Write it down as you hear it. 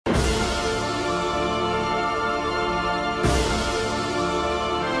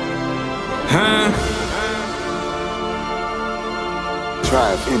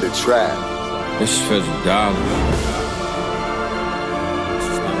triumph in the trap. This is for the dollar.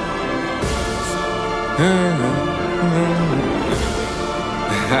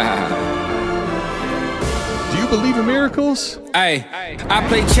 Do you believe in miracles? Ay, I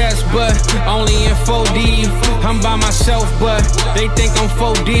play chess, but only in 4D. I'm by myself, but they think I'm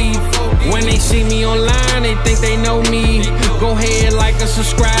 4D. When they see me online, they think they know me. Go ahead, like and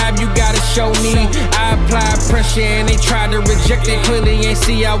subscribe, you gotta show me. I applied pressure and they tried to reject it. Clearly ain't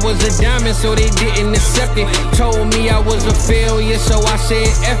see I was a diamond, so they didn't accept it. Told me I was a failure, so I said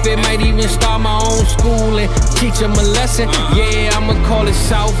F it. Might even start my own school and teach them a lesson. Yeah, I'ma call it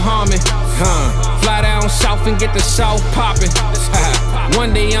South Harmon. Fly down south and get the South poppin'.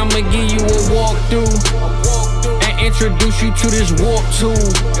 One day I'ma give you a walkthrough and introduce you to this walk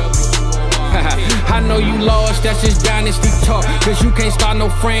tool. I know you lost, that's just dynasty talk. Cause you can't start no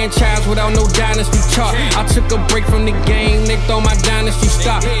franchise without no dynasty chart. I took a break from the game, they throw my dynasty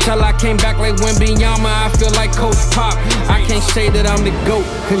stop. Till I came back like Wembanyama, I feel like Coach Pop. I can't say that I'm the GOAT,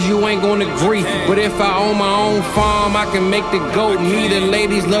 cause you ain't gonna agree. But if I own my own farm, I can make the GOAT. Me, the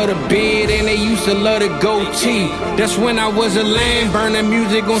ladies love the beard and they used to love the goatee. That's when I was a lamb, burning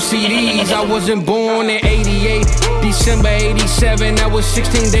music on CDs. I wasn't born in 88, December 87, that was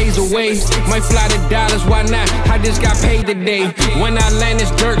 16 days away. Might fly to Dallas, why not? I just got paid today. When I land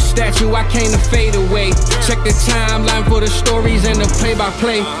this dirt statue, I came to fade away. Check the timeline for the stories and the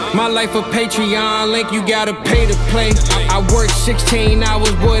play-by-play. My life a Patreon link, you gotta pay to play. I work 16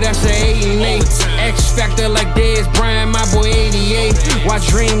 hours, boy, that's an 8 and 8. X Factor like Dez Bryant, my boy 88. Why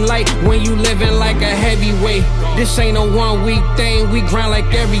dream light when you living like a heavyweight? This ain't a 1 week thing, we grind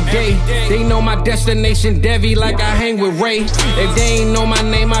like every day. They know my destination, Devi, like I hang with Ray. If they ain't know my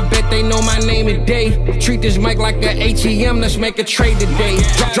name, I bet they know my name today. Treat this mic like a ATM, let's make a trade today.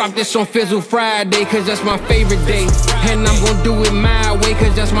 Drop this on Fizzle Friday, cause that's my favorite day. And I'm gonna do it my way,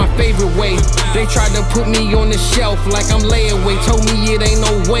 cause that's my favorite way. They tried to put me on the shelf like I'm layaway. Told me it ain't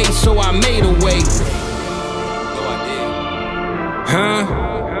no way, so I made a way.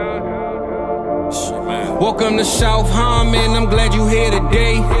 Welcome to South Harmon, I'm glad you here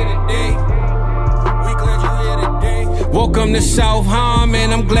today. Welcome to South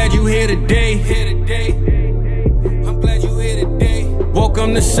Harmon, I'm glad you here today.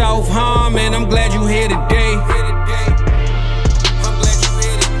 Welcome to South Harmon, I'm glad you here today.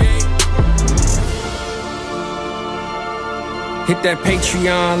 Hit that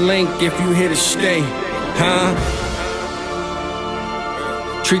Patreon link if you here to stay,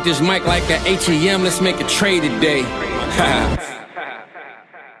 Treat this mic like an ATM, let's make a trade today.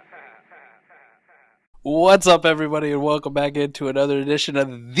 What's up, everybody, and welcome back into another edition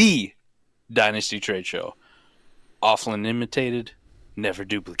of the Dynasty Trade Show. Often imitated, never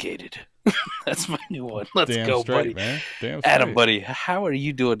duplicated. That's my new one. Let's go, buddy. Man. Damn straight. Adam, buddy, how are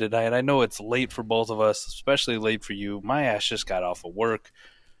you doing tonight? I know it's late for both of us, especially late for you. My ass just got off of work,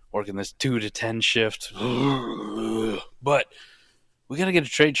 working this 2 to 10 shift. But we got to get a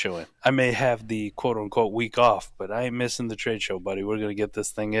trade show in. I may have the quote-unquote week off, but I ain't missing the trade show, buddy. We're going to get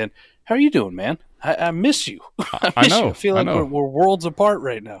this thing in. How are you doing, man? I miss you. I know. You. I feel like we're worlds apart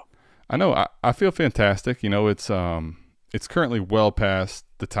right now. I know. I feel fantastic. You know, it's currently well past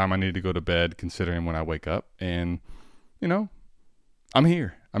the time I need to go to bed, considering when I wake up. And, you know, I'm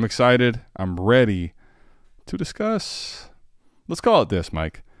here. I'm excited. I'm ready to discuss. Let's call it this,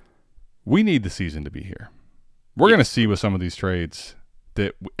 Mike. We need the season to be here. We're going to see with some of these trades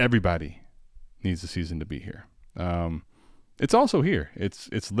that everybody needs the season to be here. It's also here.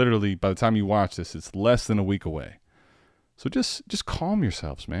 It's literally, by the time you watch this, it's less than a week away. So just calm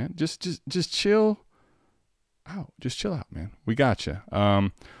yourselves, man. Just chill out. Just chill out, man. We got you.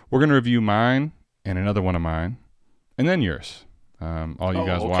 We're gonna review mine and another one of mine, and then yours. All you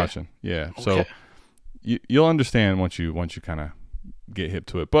guys watching, yeah. Okay. So you'll understand once you kind of get hip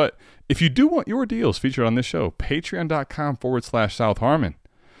to it. But if you do want your deals featured on this show, patreon.com/South Harmon.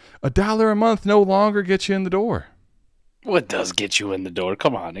 $1 a month no longer gets you in the door. What does get you in the door?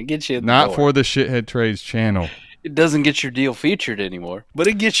 Come on, it gets you in the door. Not for the Shithead Trades channel. It doesn't get your deal featured anymore, but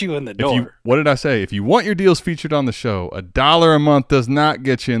it gets you in the door. What did I say? If you want your deals featured on the show, $1 a month does not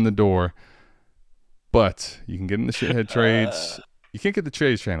get you in the door. But you can get in the Shithead Trades. You can't get the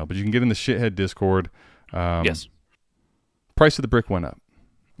Trades channel, but you can get in the Shithead Discord. Yes. Price of the brick went up,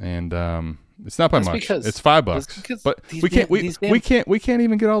 and it's not by much. It's $5. But we can't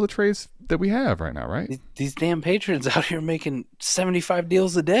even get all the trades that we have right now, right? These damn patrons out here making 75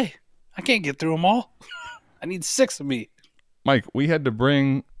 deals a day. I can't get through them all. I need 6 of me. Mike, we had to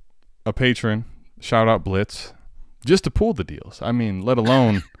bring a patron, shout out Blitz, just to pull the deals. I mean, let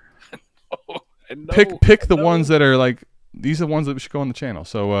alone I know, pick the ones that are like these are the ones that should go on the channel.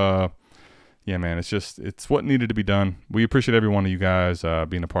 So, yeah, man, it's what needed to be done. We appreciate every one of you guys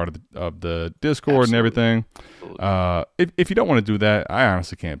being a part of the Discord and everything. If you don't want to do that, I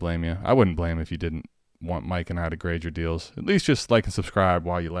honestly can't blame you. I wouldn't blame if you didn't want Mike and I to grade your deals. At least just like and subscribe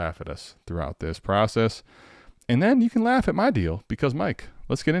while you laugh at us throughout this process. And then you can laugh at my deal because, Mike,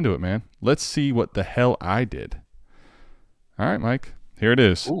 let's get into it, man. Let's see what the hell I did. All right, Mike, here it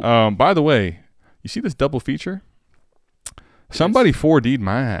is. By the way, you see this double feature? Somebody 4D'd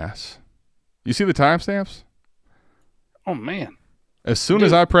my ass. You see the timestamps? Oh, man. As soon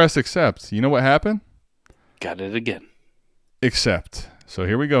as I press accept, you know what happened? Got it again. Accept. So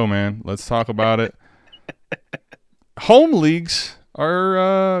here we go, man. Let's talk about it. Home leagues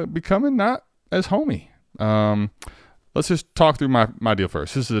are becoming not as homey. Let's just talk through my deal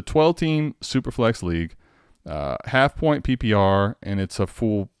first. This is a 12-team Superflex league, half-point PPR, and it's a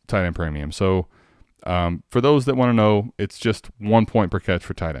full tight end premium. So for those that want to know, it's just 1 point per catch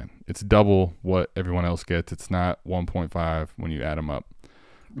for tight end. It's double what everyone else gets. It's not 1.5 when you add them up.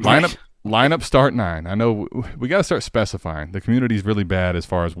 Lineup start 9. I know we got to start specifying. The community's really bad as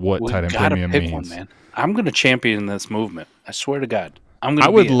far as what tight end premium means. One, man. I'm going to champion this movement. I swear to God. I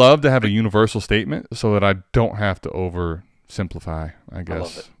would love to have a universal statement so that I don't have to oversimplify, I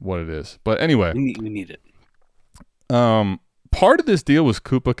guess, what it is. But anyway. We need it. Part of this deal was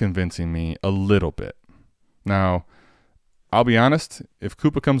Koopa convincing me a little bit. Now, I'll be honest. If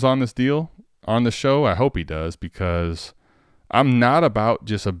Koopa comes on this deal, on the show, I hope he does, because I'm not about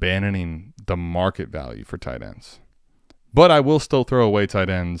just abandoning the market value for tight ends. But I will still throw away tight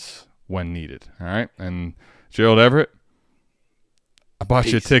ends when needed. All right? And Gerald Everett, I bought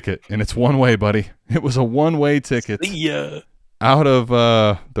you a ticket, and it's one way, buddy. It was a one-way ticket out of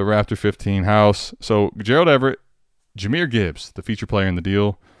the Raptor 15 house. So Gerald Everett, Jahmyr Gibbs, the feature player in the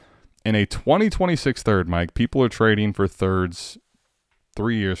deal, and a 2026 third, Mike. People are trading for thirds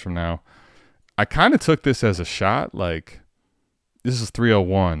 3 years from now. I kind of took this as a shot, like this is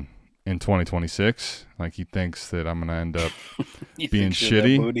 301 in 2026. Like he thinks that I'm going to end up being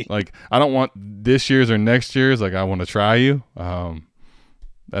shitty. Like I don't want this year's or next year's. Like I want to try you.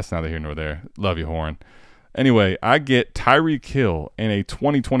 That's neither here nor there. Love you, Horn. Anyway, I get Tyreek Hill in a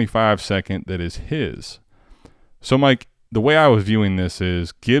 2025 second that is his. So, Mike, the way I was viewing this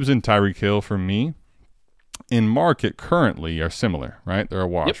is Gibbs and Tyreek Hill for me in market currently are similar, right? They're a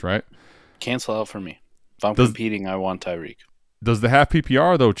wash, right? Cancel out for me. If I'm competing, I want Tyreek. Does the half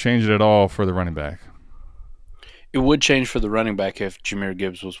PPR, though, change it at all for the running back? It would change for the running back if Jahmyr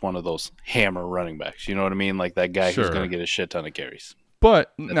Gibbs was one of those hammer running backs. You know what I mean? Like that guy who's going to get a shit ton of carries.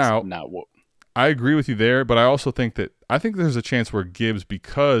 But That's now, not what I agree with you there, but I also think there's a chance where Gibbs,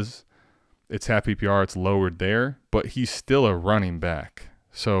 because it's half PPR, it's lowered there, but he's still a running back.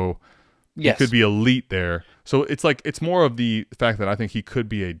 So he could be elite there. So it's more of the fact that I think he could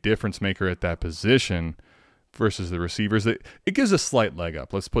be a difference maker at that position versus the receivers. It gives a slight leg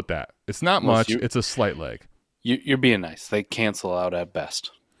up. Let's put that. It's not much. It's a slight leg. You're being nice. They cancel out at best.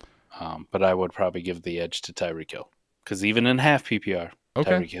 But I would probably give the edge to Tyreek Hill. Because even in half PPR,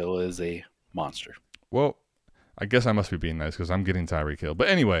 Tyreek Hill is a monster. Well, I guess I must be being nice because I'm getting Tyreek Hill. But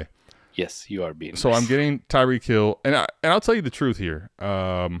anyway. Yes, you are being nice. So I'm getting Tyreek Hill. And I'll tell you the truth here.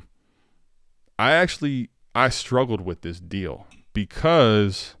 I struggled with this deal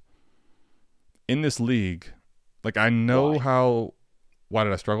because in this league, like I know how. Why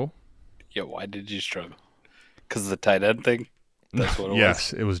did I struggle? Yeah, why did you struggle? Because of the tight end thing? That's what it was.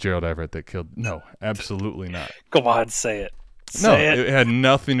 Yes, it was Gerald Everett that killed. No, absolutely not. Come on, say it. It had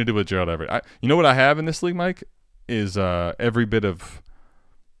nothing to do with Gerald Everett. You know what I have in this league, Mike, is every bit of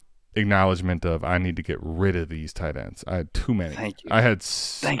acknowledgement of I need to get rid of these tight ends. I had too many. Thank you. I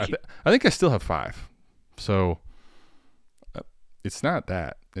think I still have 5. So it's not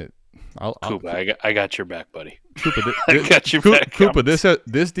that. Koopa, I got your back, buddy. Koopa, I got your back. Koopa,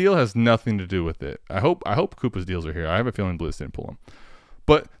 this deal has nothing to do with it. I hope Koopa's deals are here. I have a feeling Blitz didn't pull them.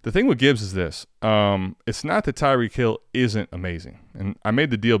 But the thing with Gibbs is this. It's not that Tyreek Hill isn't amazing. And I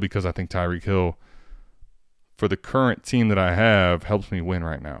made the deal because I think Tyreek Hill, for the current team that I have, helps me win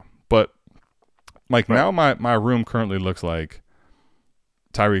right now. But, Mike, now my room currently looks like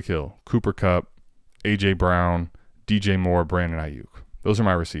Tyreek Hill, Cooper Kupp, A.J. Brown, DJ Moore, Brandon Aiyuk. Those are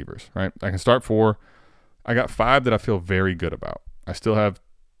my receivers, right? I can start 4. I got 5 that I feel very good about. I still have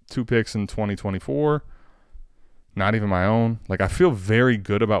 2 picks in 2024, not even my own. Like, I feel very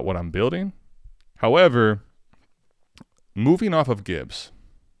good about what I'm building. However, moving off of Gibbs,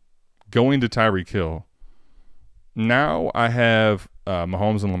 going to Tyreek Hill, now I have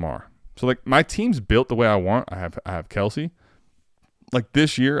Mahomes and Lamar. So, like, my team's built the way I want. I have Kelce. Like,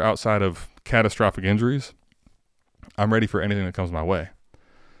 this year, outside of catastrophic injuries, I'm ready for anything that comes my way.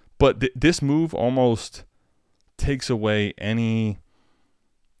 But this move almost takes away any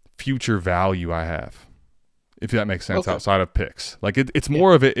future value I have, if that makes sense, outside of picks. Like it's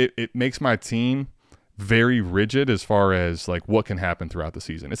more of it makes my team very rigid as far as like what can happen throughout the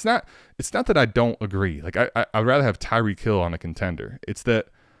season. It's not that I don't agree. Like I'd rather have Tyreek Hill on a contender. It's that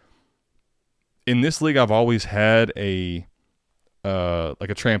in this league I've always had a like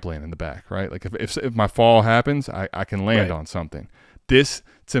a trampoline in the back, right? Like if my fall happens, I can land on something. This,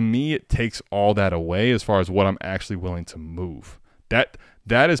 to me, it takes all that away as far as what I'm actually willing to move. That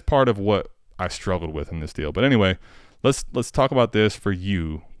is part of what I struggled with in this deal. But anyway, let's talk about this for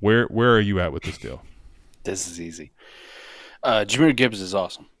you. Where are you at with this deal? This is easy. Jahmyr Gibbs is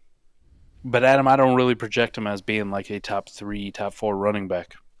awesome. But Adam, I don't really project him as being like a top 3, top 4 running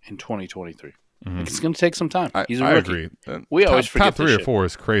back in 2023. Mm-hmm. Like it's going to take some time. He's a I rookie. agree. We always forget top 3 this or shit. 4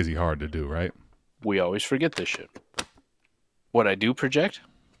 is crazy hard to do, right? We always forget this shit. What I do project,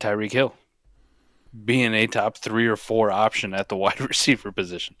 Tyreek Hill being a top 3 or 4 option at the wide receiver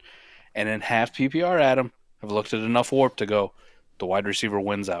position. And in half PPR, Adam, I've looked at enough warp to go, the wide receiver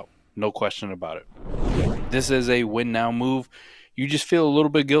wins out. No question about it. This is a win now move. You just feel a little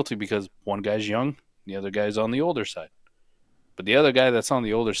bit guilty because one guy's young, the other guy's on the older side. But the other guy that's on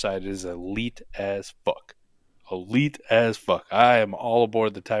the older side is elite as fuck. Elite as fuck. I am all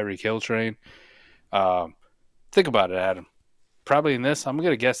aboard the Tyreek Hill train. Think about it, Adam. Probably in this, I'm going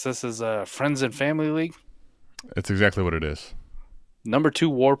to guess this is a Friends and Family League. It's exactly what it is. Number 2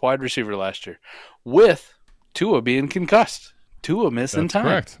 warp wide receiver last year. With Tua being concussed. Tua missing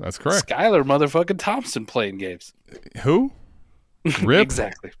time. That's correct. Skylar motherfucking Thompson playing games. Who? Rip?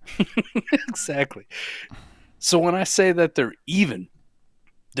 Exactly. Exactly. So when I say that they're even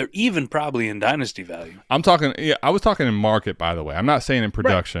probably in dynasty value. I'm talking. Yeah, I was talking in market, by the way. I'm not saying in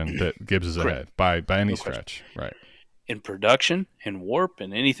production that Gibbs is ahead by any stretch. Right. In production, in warp,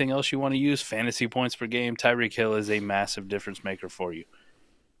 and anything else you want to use, fantasy points per game, Tyreek Hill is a massive difference maker for you.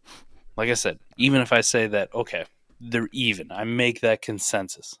 Like I said, even if I say that, okay, they're even. I make that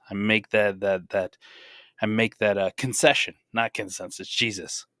consensus. I make that concession, not consensus.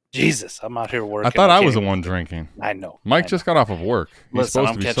 Jesus, I'm out here working. I thought I was the one drinking. I know. Mike just got off of work. He's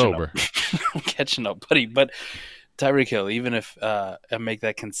supposed to be sober. I'm catching up, buddy. But Tyreek Hill, even if I make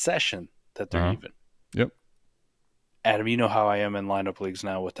that concession that they're even. Yep. Adam, you know how I am in lineup leagues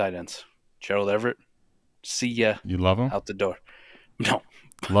now with tight ends. Gerald Everett, see ya. You love him? Out the door. No.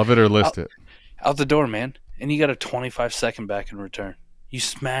 Love it or list it. Out the door, man. And you got a 25-second back in return. You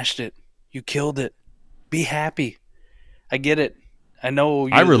smashed it. You killed it. Be happy. I get it. I know.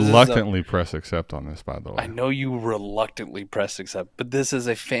 I reluctantly press accept on this, by the way. I know you reluctantly press accept, but this is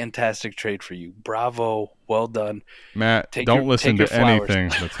a fantastic trade for you. Bravo. Well done. Matt, don't listen to anything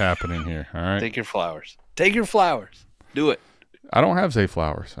that's happening here, all right? Take your flowers. Take your flowers. Do it. I don't have Zay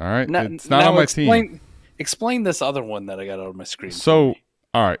Flowers, all right? It's not on my team. Explain this other one that I got on my screen. So,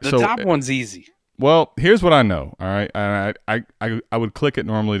 all right. The top one's easy. Well, here's what I know, all right? And I would click it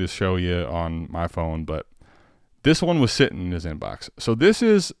normally to show you on my phone, but this one was sitting in his inbox. So this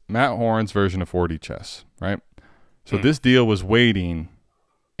is Matt Horn's version of 4D chess, right? So this deal was waiting,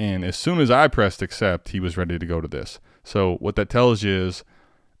 and as soon as I pressed accept, he was ready to go to this. So what that tells you is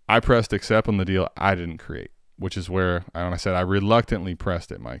I pressed accept on the deal I didn't create, which is where I said I reluctantly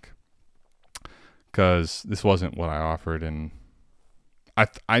pressed it, Mike, because this wasn't what I offered, and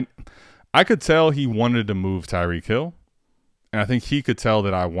I could tell he wanted to move Tyreek Hill, and I think he could tell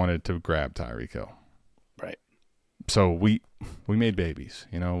that I wanted to grab Tyreek Hill. Right. So we made babies,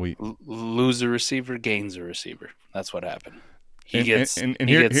 you know. We lose a receiver, gains a receiver. That's what happened. Here's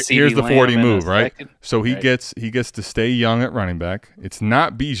the 40 move, right? So he gets to stay young at running back. It's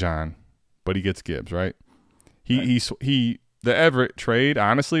not Bijan, but he gets Gibbs, right? The Everett trade,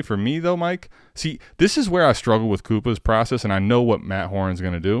 honestly, for me though, Mike. See, this is where I struggle with Koopa's process, and I know what Matt Horn's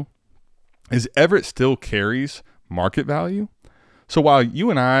going to do. Is Everett still carries market value? So while you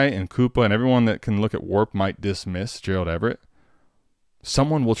and I and Koopa and everyone that can look at warp might dismiss Gerald Everett,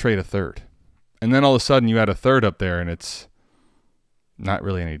 someone will trade a third, and then all of a sudden you add a third up there, and it's not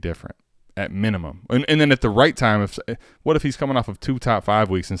really any different at minimum. And then at the right time, what if he's coming off of 2 top 5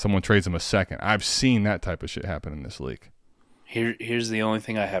 weeks and someone trades him a second? I've seen that type of shit happen in this league. Here's the only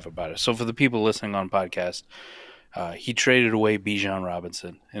thing I have about it. So for the people listening on podcast, he traded away Bijan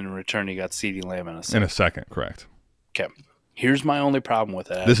Robinson. In return, he got CeeDee Lamb in a second. Correct. Okay. Here's my only problem with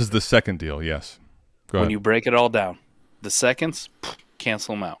that. This is the second deal, yes. Go ahead. When you break it all down, the seconds,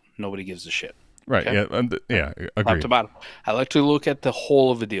 cancel them out. Nobody gives a shit. Right. Okay? Yeah. Agreed. Top to bottom. I like to look at the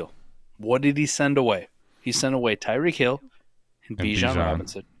whole of the deal. What did he send away? He sent away Tyreek Hill and Bijan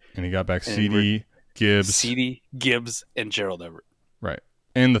Robinson. And he got back CeeDee Gibbs, CeeDee, Gibbs, and Gerald Everett. right,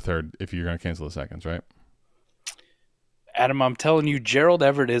 and the third if you're going to cancel the seconds, right? Adam, I'm telling you, Gerald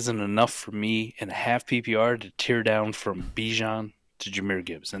Everett isn't enough for me in a half PPR to tear down from Bijan to Jahmyr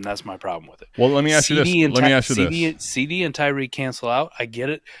Gibbs, and that's my problem with it. Well, let me ask you this. CeeDee and Tyreek cancel out. I get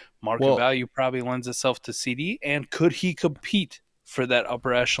it. Market value probably lends itself to CeeDee, and could he compete for that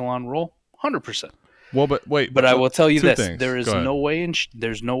upper echelon role? 100%. Well, but wait. But I will tell you this: things. there is no way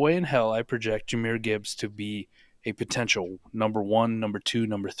in hell I project Jahmyr Gibbs to be a potential number 1, number 2,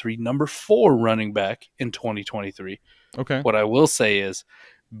 number 3, number 4 running back in 2023. Okay. What I will say is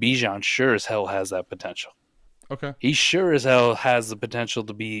Bijan sure as hell has that potential. Okay. He sure as hell has the potential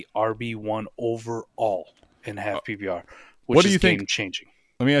to be RB1 overall in half PPR, which what do you is think, game-changing.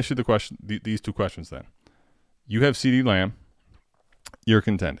 Let me ask you these two questions then. You have CeeDee Lamb. You're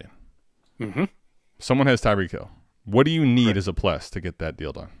contending. Mm-hmm. Someone has Tyreek Hill. What do you need as a plus to get that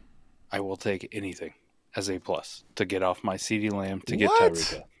deal done? I will take anything as a plus to get off my CeeDee Lamb to get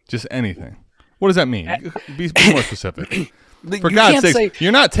Tyreek Hill. Just anything. What does that mean? Be more specific. For God's sake,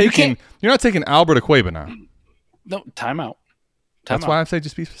 you're not taking Albert Okweba now. No, timeout. That's why I say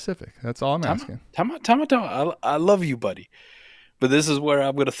just be specific. That's all I'm asking. Time out. I love you, buddy. But this is where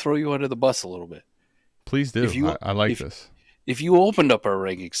I'm going to throw you under the bus a little bit. Please do. I like this. If you opened up our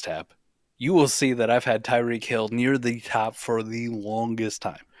rankings tab, you will see that I've had Tyreek Hill near the top for the longest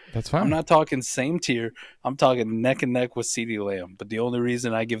time. That's fine. I'm not talking same tier. I'm talking neck and neck with CeeDee Lamb. But the only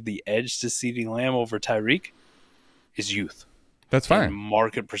reason I give the edge to CeeDee Lamb over Tyreek is youth. That's fine. And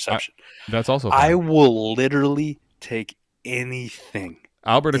market perception. That's also fine. I will literally take anything.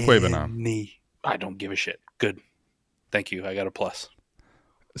 Albert Okweba now. I don't give a shit. Good. Thank you. I got a plus.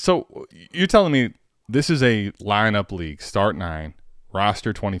 So you're telling me this is a lineup league, start 9,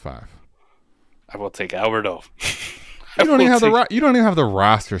 roster 25. I will take Alberto. You don't even have the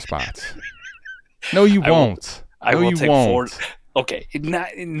roster spots. No, you won't. I will take 4. Okay,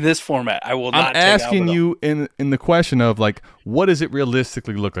 not in this format. I will not. I'm asking you in the question of like, what does it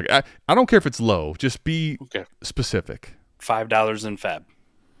realistically look like? I don't care if it's low. Just be specific. $5 in Fab.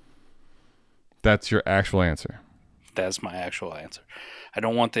 That's your actual answer. That's my actual answer. I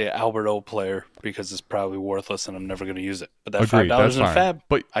don't want the Alberto player because it's probably worthless and I'm never going to use it. But that $5 in Fab,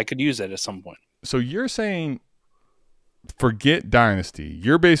 but I could use it at some point. So you're saying, forget Dynasty.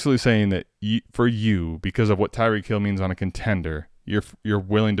 You're basically saying that for you, because of what Tyreek Hill means on a contender, you're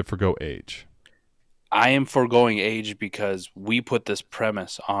willing to forgo age. I am foregoing age because we put this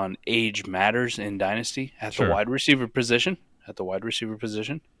premise on age matters in Dynasty at the wide receiver position.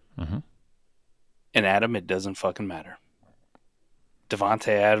 Mm-hmm. And Adam, it doesn't fucking matter. Devontae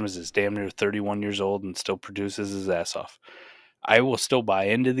Adams is damn near 31 years old and still produces his ass off. I will still buy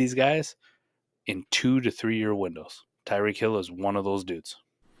into these guys in 2 to 3 year windows. Tyreek Hill is one of those dudes.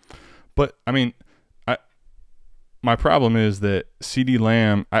 But, I mean, my problem is that CeeDee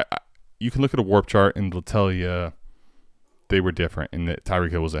Lamb, you can look at a warp chart and it'll tell you they were different and that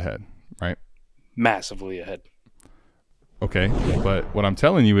Tyreek Hill was ahead, right? Massively ahead. Okay, but what I'm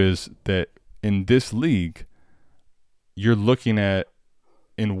telling you is that in this league, you're looking at,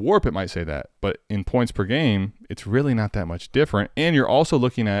 in warp it might say that, but in points per game, it's really not that much different. And you're also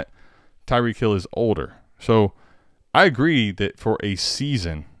looking at Tyreek Hill is older. So I agree that for a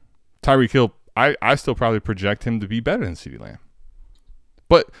season, Tyreek Hill, I still probably project him to be better than CeeDee Lamb.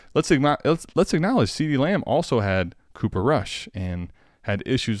 But let's acknowledge CeeDee Lamb also had Cooper Rush and had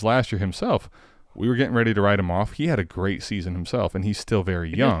issues last year himself. We were getting ready to write him off. He had a great season himself, and he's still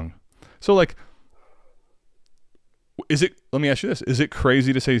very young. So, like, let me ask you this. Is it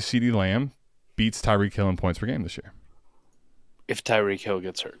crazy to say CeeDee Lamb beats Tyreek Hill in points per game this year? If Tyreek Hill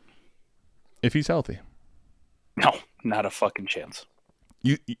gets hurt. If he's healthy. No, not a fucking chance.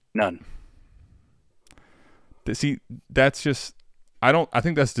 None. See, that's just I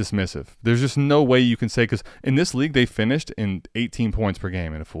think that's dismissive. There's just no way you can say, because in this league they finished in 18 points per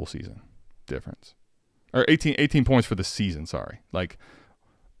game in a full season difference. Or 18 points for the season, sorry. Like,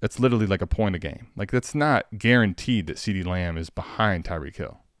 that's literally like a point a game. Like, that's not guaranteed that CeeDee Lamb is behind Tyreek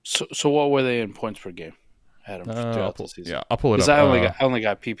Hill. So what were they in points per game, Adam, throughout the season? Yeah, I'll pull it up. Because I only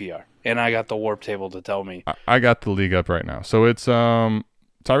got PPR, and I got the warp table to tell me. I got the league up right now. So it's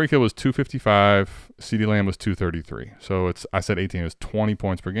Tyreek Hill was 255, CeeDee Lamb was 233. So I said 18 is 20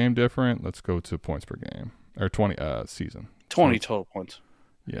 points per game different. Let's go to points per game, or 20 season. 20 total points.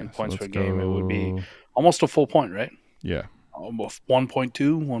 Yeah, points per game, it would be almost a full point, right? Yeah. Almost 1.2,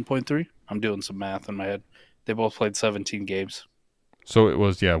 1.3. I'm doing some math in my head. They both played 17 games. So it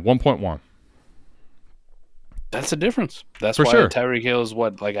was, 1.1. That's a difference. That's for why sure. Tyreek Hill is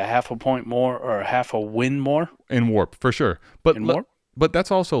like a half a point more or a half a win more? In warp, for sure. But in warp? But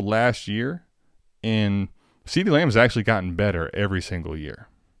that's also last year. And CeeDee Lamb has actually gotten better every single year.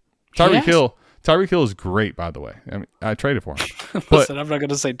 Tyreek Hill is great, by the way. I mean, I traded for him. Listen, I'm not going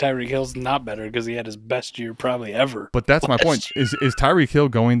to say Tyreek Hill's not better because he had his best year probably ever. But that's my point. Is Tyreek Hill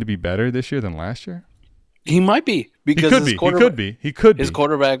going to be better this year than last year? He might be because he could be. His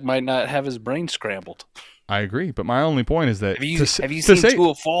quarterback might not have his brain scrambled. I agree, but my only point is that have you seen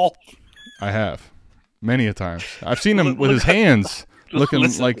Tua fall? I have many a times. I've seen him with his hands looking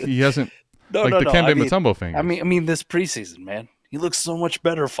like he hasn't Kembe Mutombo fingers. I mean this preseason, man. He looks so much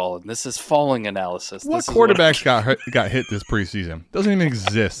better falling. This is falling analysis. What quarterbacks got hit this preseason? Doesn't even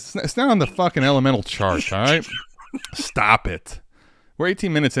exist. It's not on the fucking elemental chart. All right, stop it. We're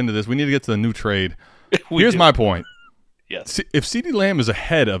 18 minutes into this. We need to get to the new trade. Here's my point. Yes. If CeeDee Lamb is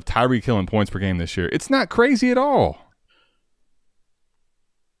ahead of Tyreek Hill in points per game this year, it's not crazy at all.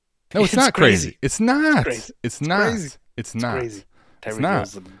 No, it's not crazy. It's not. It's not. It's not. Crazy. Tyreek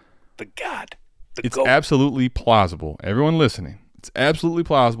Hill's the god. It's absolutely plausible. Everyone listening, it's absolutely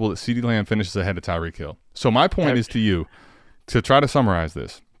plausible that CeeDee Lamb finishes ahead of Tyreek Hill. So my point is to you, to try to summarize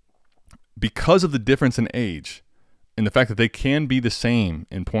this, because of the difference in age and the fact that they can be the same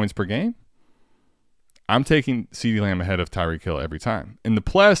in points per game, I'm taking CeeDee Lamb ahead of Tyreek Hill every time. And the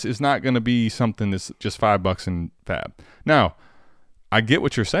plus is not going to be something that's just $5 in fab. Now, I get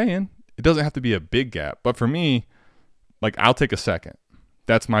what you're saying. It doesn't have to be a big gap. But for me, like, I'll take a second.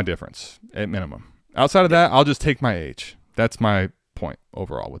 That's my difference at minimum. Outside of that, I'll just take my age. That's my point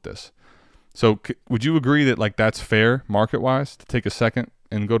overall with this. So would you agree that, like, that's fair market-wise to take a second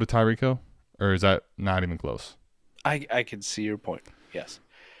and go to Tyreek Hill? Or is that not even close? I can see your point, yes.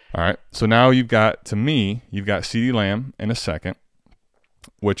 All right, so now you've got CeeDee Lamb in a second,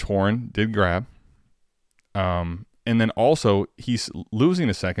 which Horn did grab. And then also he's losing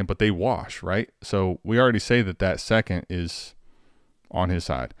a second, but they wash, right? So we already say that second is on his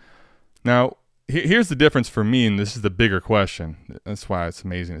side. Now, here's the difference for me, and this is the bigger question. That's why it's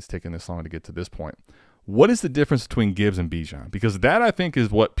amazing it's taking this long to get to this point. What is the difference between Gibbs and Bijan? Because that, I think, is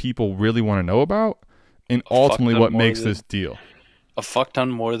what people really want to know about and ultimately what makes this deal. A fuck ton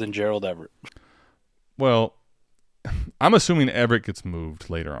more than Gerald Everett. Well, I'm assuming Everett gets moved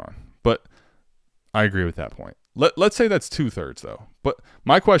later on, but I agree with that point. Let's say that's 2/3 though. But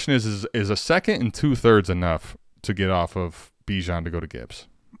my question is a second and 2/3 enough to get off of Bijan to go to Gibbs?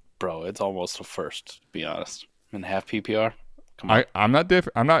 Bro, it's almost a first, to be honest. In half PPR. Come on. I'm not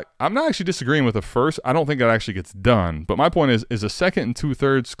actually disagreeing with the first. I don't think that actually gets done. But my point is a second and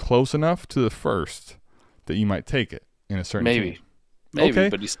 2/3 close enough to the first that you might take it in a certain team? Maybe, okay.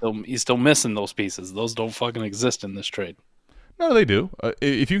 But he's still missing those pieces. Those don't fucking exist in this trade. No, they do.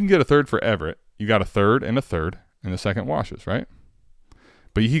 If you can get a third for Everett, you got a third, and the second washes, right?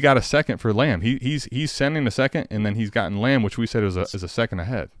 But he got a second for Lamb. He's sending a second, and then he's gotten Lamb, which we said is a second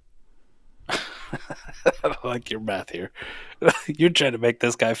ahead. I don't like your math here. You're trying to make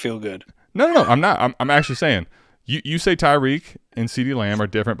this guy feel good. No, I'm not. I'm actually saying you say Tyreek and CeeDee Lamb are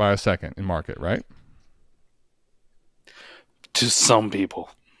different by a second in market, right? To some people.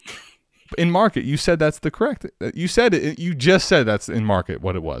 In market, you said that's the correct. You said it. You just said that's in market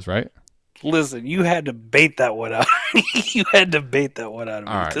what it was, right? Listen, you had to bait that one out. You had to bait that one out of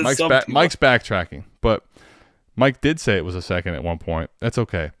me. All right, Mike's backtracking, but Mike did say it was a second at one point. That's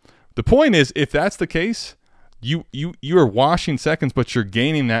okay. The point is, if that's the case, you are washing seconds, but you're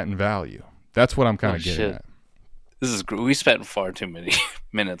gaining that in value. That's what I'm kind of getting at. This is we spent far too many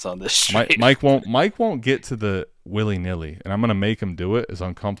minutes on this trade. Mike won't get to the willy-nilly, and I'm going to make him do it, as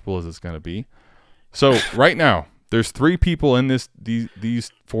uncomfortable as it's going to be. So right now, there's 3 people in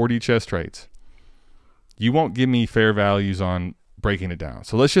these 40 chess trades. You won't give me fair values on breaking it down.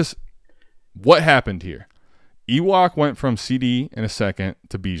 So let's just what happened here. Ewok went from CD in a second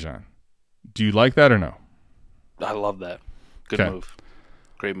to Bijan. Do you like that or no? I love that. Good move.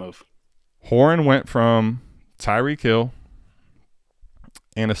 Great move. Horn went from Tyreek Hill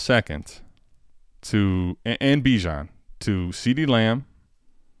in a second to and Bijan to CeeDee Lamb.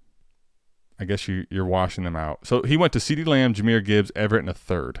 I guess you're washing them out. So he went to CeeDee Lamb, Jahmyr Gibbs, Everett in a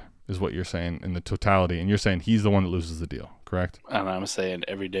third is what you're saying in the totality. And you're saying he's the one that loses the deal, correct? And I'm saying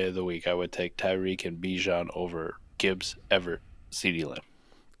every day of the week I would take Tyreek and Bijan over Gibbs, Everett, CeeDee Lamb.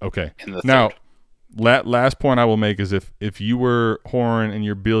 Okay. In the now, third. Last point I will make is if you were Horn and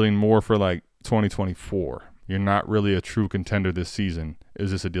you're building more for like 2024, you're not really a true contender this season,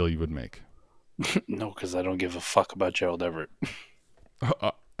 is this a deal you would make? No, because I don't give a fuck about Gerald Everett.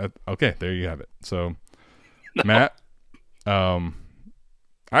 Okay, there you have it. So, no. Matt, I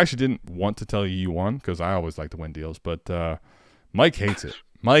actually didn't want to tell you won because I always like to win deals, but Mike hates it.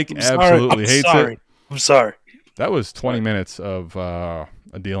 Mike absolutely hates it. I'm sorry. That was 20 minutes of a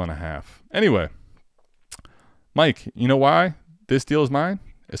deal and a half. Anyway, Mike, you know why this deal is mine?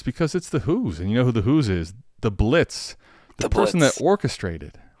 It's because it's the Who's. And you know who the Who's is? The Blitz. The person that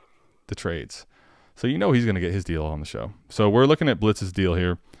orchestrated the trades. So you know he's going to get his deal on the show. So we're looking at Blitz's deal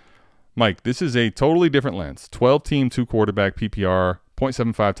here. Mike, this is a totally different lens. 12-team, 2-quarterback PPR,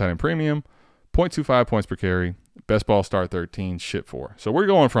 0.75 tight end premium, 0.25 points per carry, best ball start 13, shit 4. So we're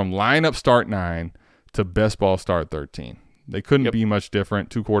going from lineup start 9 to best ball start 13. They couldn't be much different.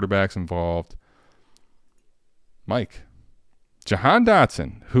 2 quarterbacks involved. Mike, Jahan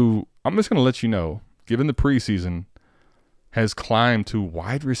Dotson, who I'm just going to let you know, given the preseason, has climbed to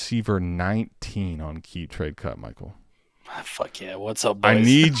wide receiver 19 on Keep Trade Cut, Michael. Fuck yeah. What's up, boys? I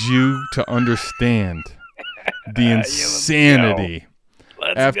need you to understand the insanity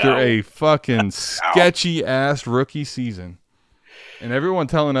after a fucking sketchy-ass rookie season. And everyone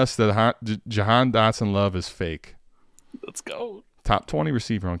telling us that Jahan Dotson love is fake. Let's go. Top 20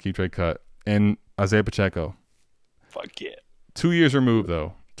 receiver on Keep Trade Cut. And Isaiah Pacheco. Fuck yeah. 2 years removed,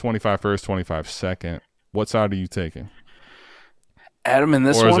 though. 25 first, 25 second. What side are you taking? Adam, in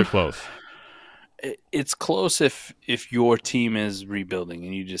this one? Or is it close? It's close if your team is rebuilding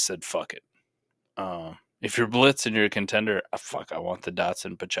and you just said fuck it. If you're blitz and you're a contender, I want the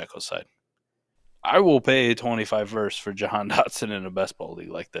Dotson Pacheco side. I will pay 25 verse for Jahan Dotson in a best ball league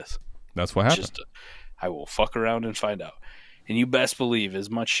like this. That's what happened. I will fuck around and find out. And you best believe,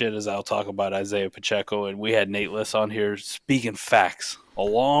 as much shit as I'll talk about Isaiah Pacheco, and we had Nate Liss on here speaking facts a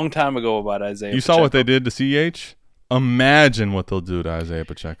long time ago about Isaiah Pacheco. You saw what they did to CH? Imagine what they'll do to Isaiah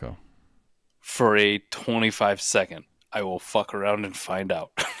Pacheco. For a 25-second, I will fuck around and find out.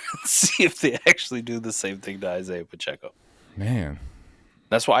 See if they actually do the same thing to Isaiah Pacheco. Man.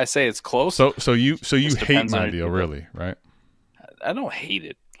 That's why I say it's close. So you hate my deal, really, right? I don't hate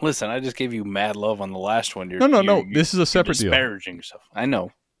it. Listen, I just gave you mad love on the last one. No. This is a separate deal. You're disparaging yourself. I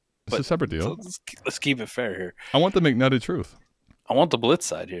know. It's a separate deal. Let's keep it fair here. I want the McNutted truth. I want the blitz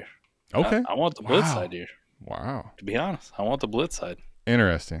side here. Okay. I want the blitz side here. Wow. To be honest, I want the blitz side.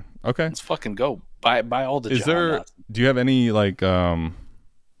 Interesting. Okay. Let's fucking go. Buy all the Is there Dotson. Do you have any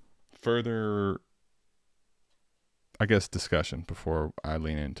further I guess discussion before I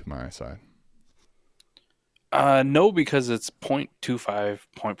lean into my side? No, because it's 0.25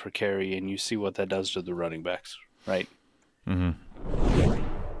 point per carry, and you see what that does to the running backs, right? Mm-hmm.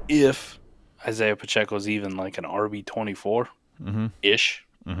 If Isaiah Pacheco's even like an RB24-ish,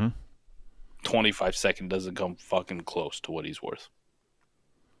 25 second doesn't come fucking close to what he's worth.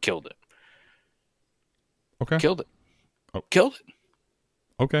 Killed it. Okay. Killed it. Oh. Killed it.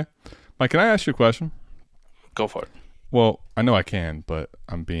 Okay. Mike, can I ask you a question? Go for it. Well, I know I can, but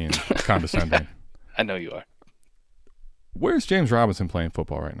I'm being condescending. I know you are. Where's James Robinson playing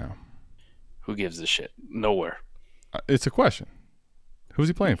football right now? Who gives a shit? Nowhere. It's a question. Who's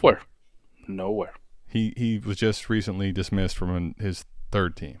he playing for? Nowhere. He was just recently dismissed from his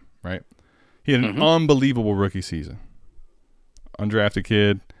third team, right? He had an unbelievable rookie season. Undrafted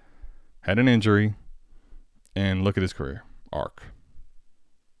kid, had an injury, and look at his career arc.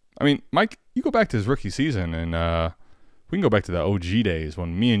 I mean, Mike, you go back to his rookie season, and we can go back to the OG days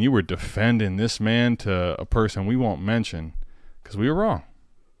when me and you were defending this man to a person we won't mention because we were wrong.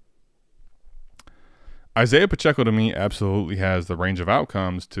 Isaiah Pacheco, to me, absolutely has the range of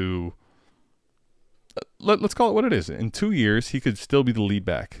outcomes to let's call it what it is. In 2 years, he could still be the lead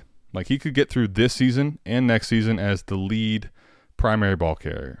back. Like, he could get through this season and next season as the lead primary ball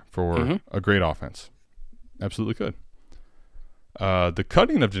carrier for a great offense. Absolutely could. The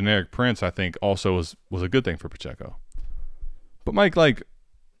cutting of generic Prince, I think, also was a good thing for Pacheco. But, Mike, like,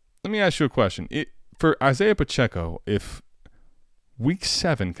 let me ask you a question. For Isaiah Pacheco, if week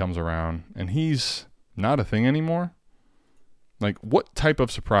 7 comes around and he's not a thing anymore, like, what type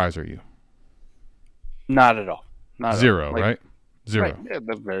of surprise are you? Not at all. Not Zero, at all. Like, right? Zero. Right. Yeah,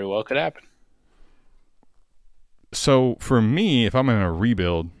 that very well could happen. So, for me, if I'm in a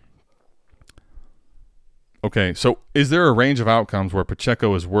rebuild, okay, so is there a range of outcomes where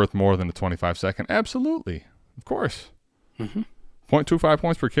Pacheco is worth more than a 25-second? Absolutely. Of course. 0.25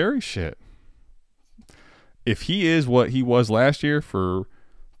 points per carry? Shit. If he is what he was last year for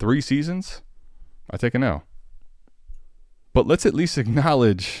 3 seasons, I take an L. But let's at least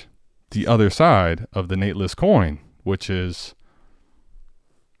acknowledge the other side of the Nate Liss coin, which is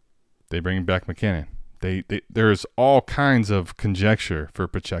they bring back McKinnon. There's all kinds of conjecture for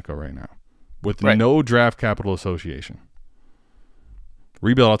Pacheco right now with no draft capital association.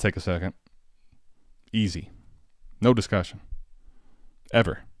 Rebuild, I'll take a second. Easy. No discussion.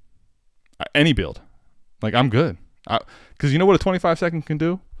 Ever. Any build. Like, I'm good. Because you know what a 25-second can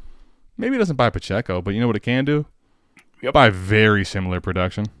do? Maybe it doesn't buy Pacheco, but you know what it can do? Yep. Buy very similar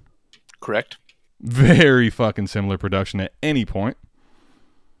production. Correct. Very fucking similar production at any point.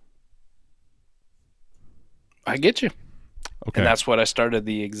 I get you. Okay. And that's what I started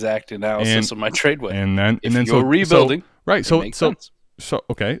the exact analysis of my trade with. And then you're rebuilding, right. So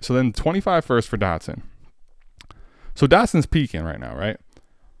okay. So then 25 first for Dotson. So Dotson's peaking right now, right?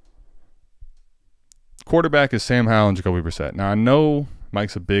 Quarterback is Sam Howell and Jacoby Brissett. Now I know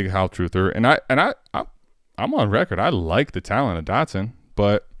Mike's a big Howell truther, and I'm on record. I like the talent of Dotson,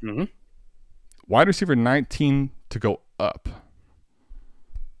 but wide receiver 19 to go up.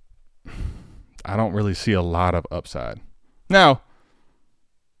 I don't really see a lot of upside. Now,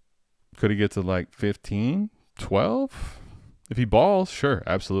 could he get to like 15, 12? If he balls, sure,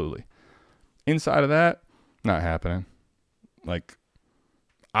 absolutely. Inside of that, not happening. Like,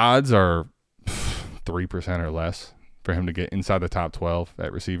 odds are 3% or less for him to get inside the top 12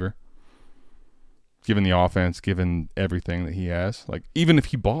 at receiver. Given the offense, given everything that he has. Like, even if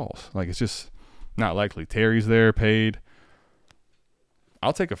he balls, like, it's just not likely. Terry's there, paid.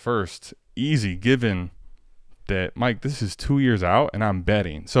 I'll take a first, easy, given that, Mike, this is 2 years out, and I'm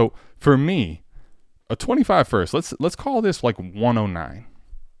betting. So, for me, a 25 first, let's call this like 109,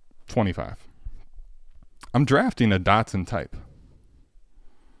 25. I'm drafting a Dotson type.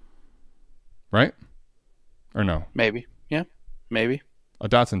 Right? Or no? Maybe. Yeah. Maybe. A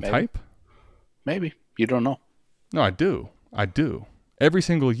Dotson type? Maybe. You don't know. No, I do. Every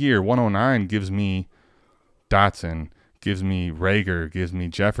single year, 109 gives me Dotson, gives me Rager, gives me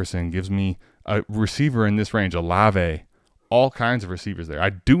Jefferson, gives me a receiver in this range, Olave, all kinds of receivers there. I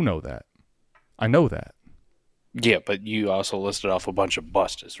do know that. I know that. Yeah, but you also listed off a bunch of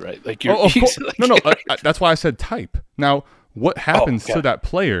busters, right? Like you're of course. No. That's why I said type. Now, what happens to that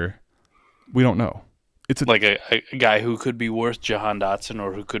player, we don't know. It's like a guy who could be worth Jahan Dotson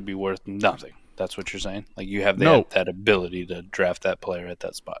or who could be worth nothing. That's what you're saying? Like you have that ability to draft that player at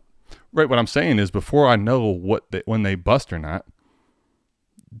that spot. Right. What I'm saying is before I know when they bust or not,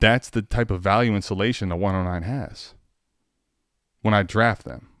 that's the type of value insulation a 109 has. When I draft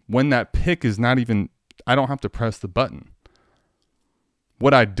them. When that pick is not even, I don't have to press the button.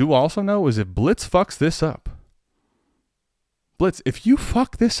 What I do also know is if Blitz fucks this up. Blitz, if you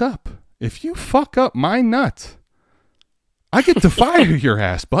fuck this up, if you fuck up my nut, I get to fire your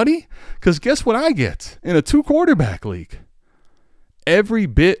ass, buddy. Because guess what I get in a 2-quarterback league? Every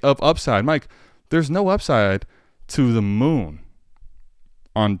bit of upside. Mike, there's no upside to the moon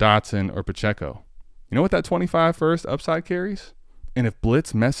on Dotson or Pacheco. You know what that 25 first upside carries? And if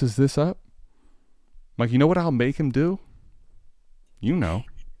Blitz messes this up, Mike, you know what I'll make him do? You know.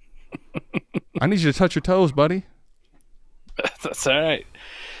 I need you to touch your toes, buddy. That's all right.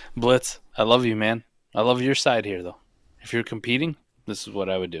 Blitz, I love you, man. I love your side here, though. If you're competing, this is what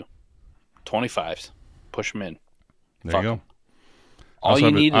I would do. 25s. Push them in. There you go. All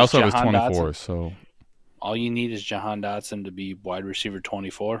you need is Jahan 24, Dotson. So all you need is Jahan Dotson to be wide receiver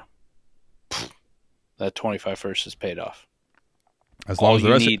 24. That 25 first is paid off. As long as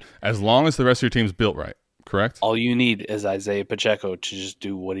the rest of your team's built right, correct? All you need is Isaiah Pacheco to just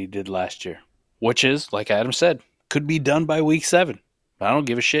do what he did last year, which is, like Adam said, could be done by week 7. But I don't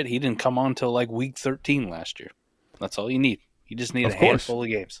give a shit. He didn't come on until like week 13 last year. That's all you need. You just need a handful of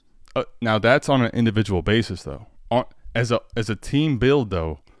games. Now that's on an individual basis, though. As a team build,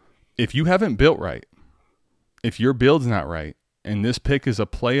 though, if you haven't built right, if your build's not right, and this pick is a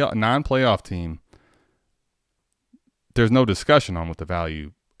non-playoff team, there's no discussion on what the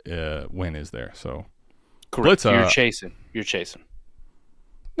value win is there. So, correct. You're chasing.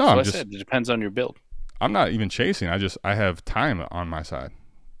 No, I said it depends on your build. I'm not even chasing. I have time on my side,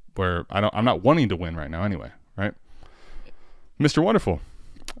 where I'm not wanting to win right now anyway. Right, Mr. Wonderful.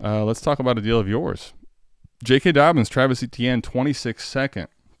 Let's talk about a deal of yours. J.K. Dobbins, Travis Etienne, 26 second.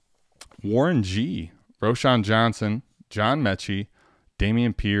 Warren G, Roshan Johnson, John Mechie,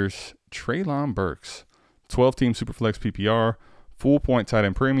 Damian Pierce, Treylon Burks. 12-team Superflex PPR, full point tight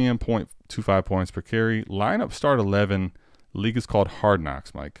end premium, 0.25 points per carry. Lineup start 11. League is called Hard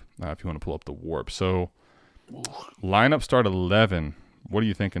Knocks, Mike, if you want to pull up the warp. So, lineup start 11. What are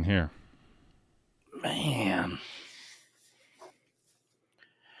you thinking here? Man.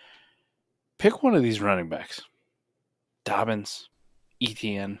 Pick one of these running backs. Dobbins,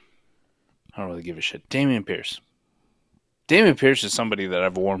 Etienne. I don't really give a shit. Damian Pierce. Damian Pierce is somebody that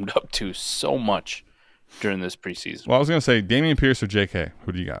I've warmed up to so much during this preseason. Well, I was going to say Damian Pierce or JK.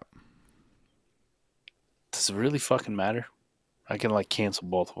 Who do you got? Does it really fucking matter? I can cancel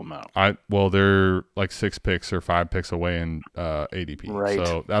both of them out. Well, they're like 6 picks or 5 picks away in ADP. Right.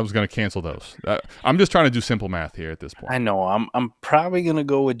 So I was going to cancel those. I'm just trying to do simple math here at this point. I know. I'm probably going to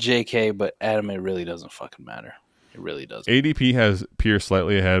go with JK, but Adam, it really doesn't fucking matter. It really doesn't. ADP has Pierce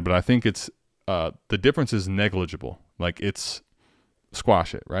slightly ahead, but I think it's the difference is negligible. Like it's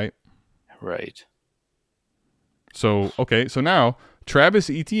squash it, right? Right. So, okay, so now Travis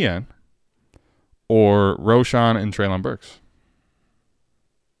Etienne or Roshan and Treylon Burks.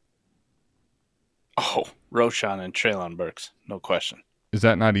 Oh, Roshan and Treylon Burks, no question. Is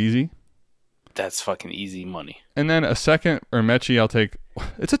that not easy? That's fucking easy money. And then a second or Mechie, I'll take.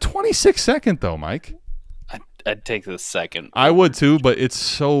 It's a 26-second though, Mike. I'd take the second. I would too, but it's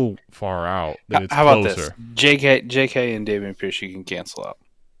so far out that it's How about closer. this? JK and Dameon Pierce you can cancel out.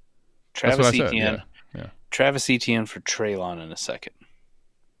 That's what I said. Etienne. Yeah. Travis Etienne for Treylon in a second.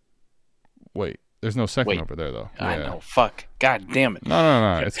 Wait, there's no second over there though. I know. Fuck. God damn it.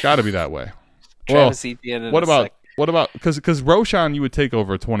 No. It's got to be that way. Travis Etienne in what a about second. what about because Roshan you would take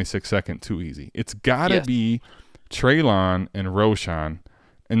over a 26-second too easy. It's got to be Treylon and Roshan.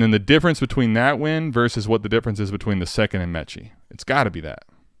 And then the difference between that win versus what the difference is between the second and Mechie. It's got to be that,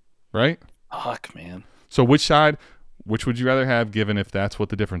 right? Fuck, man. So which would you rather have given if that's what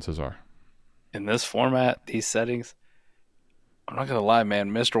the differences are? In this format, these settings, I'm not going to lie,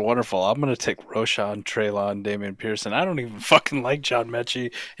 man. Mr. Wonderful, I'm going to take Roshan, Treylon, Dameon Pearson. I don't even fucking like John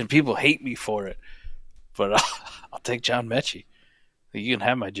Mechie, and people hate me for it. But I'll take John Mechie. You can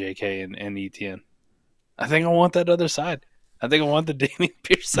have my JK and Etienne. I think I want that other side. I think I want the Dameon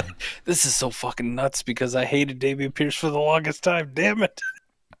Pierce side. This is so fucking nuts because I hated Dameon Pierce for the longest time. Damn it.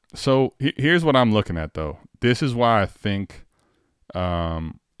 So here's what I'm looking at, though. This is why I think,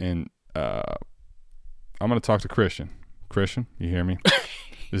 I'm going to talk to Christian. Christian, you hear me?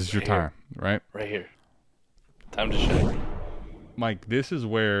 This is your time, right? Right here. Time to shine. Mike, this is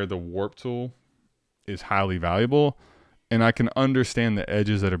where the warp tool is highly valuable, and I can understand the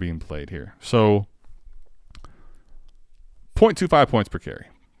edges that are being played here. So 0.25 points per carry,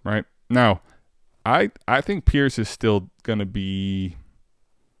 right? Now, I think Pierce is still going to be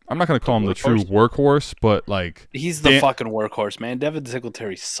 – I'm not going to call him the true workhorse, but like – He's the fucking workhorse, man. Devin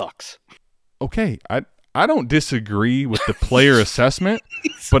Singletary sucks. Okay, I don't disagree with the player assessment,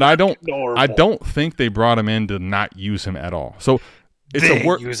 but I don't think they brought him in to not use him at all. So it's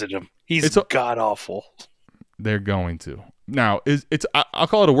using him. He's god awful. They're going to. Now, I'll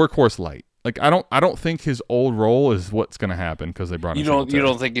call it a workhorse light. Like I don't think his old role is what's going to happen because they brought him. You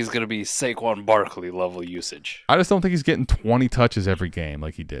don't think he's going to be Saquon Barkley level usage? I just don't think he's getting 20 touches every game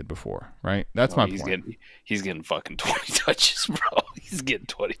like he did before, right? That's my point. He's getting fucking 20 touches, bro. He's getting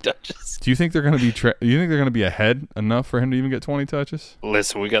 20 touches. Do you think they're going to be? You think they're going to be ahead enough for him to even get 20 touches?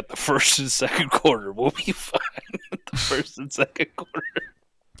 Listen, we got the first and second quarter. We'll be fine. The first and second quarter.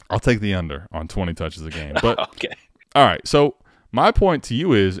 I'll take the under on 20 touches a game. But okay. All right, so. My point to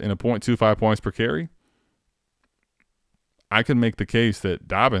you is, in a 0.25 points per carry, I can make the case that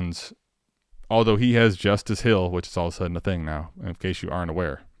Dobbins, although he has Justice Hill, which is all of a sudden a thing now, in case you aren't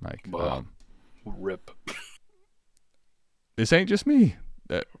aware, Mike. Rip. This ain't just me.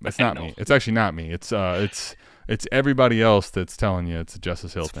 That's not me. It's actually not me. It's everybody else that's telling you it's a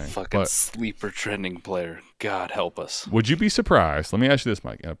Justice Hill thing. Fucking sleeper trending player. God help us. Would you be surprised? Let me ask you this,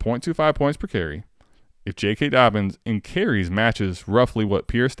 Mike. At 0.25 points per carry, if J.K. Dobbins in carries matches roughly what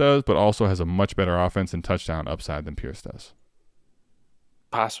Pierce does, but also has a much better offense and touchdown upside than Pierce does?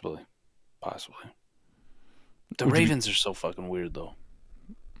 Possibly. The Ravens are so fucking weird, though.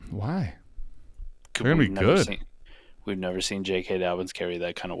 Why? They're going to be good. We've never seen J.K. Dobbins carry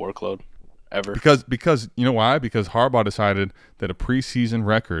that kind of workload, ever. Because you know why? Because Harbaugh decided that a preseason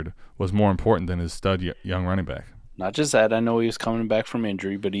record was more important than his stud young running back. Not just that, I know he was coming back from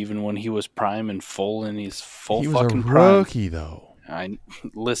injury, but even when he was prime and full in his full fucking prime. He was a rookie, though.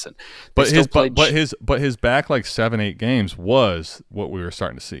 Listen. But his back like 7-8 games was what we were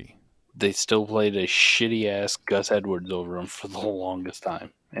starting to see. They still played a shitty ass Gus Edwards over him for the longest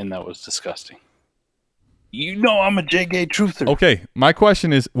time, and that was disgusting. You know I'm a JK truther. Okay, my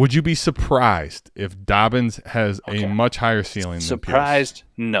question is, would you be surprised if Dobbins has a much higher ceiling than Pierce? Surprised?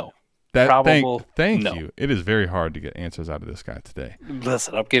 No. Probable. Thank you. It is very hard to get answers out of this guy today.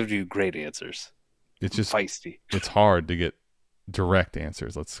 Listen, I'm giving you great answers. It's just feisty. It's hard to get direct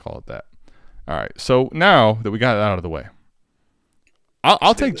answers. Let's call it that. All right. So now that we got it out of the way,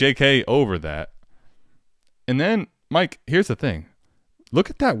 I'll take JK over that. And then, Mike, here's the thing. Look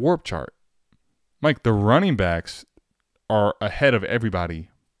at that warp chart. Mike, the running backs are ahead of everybody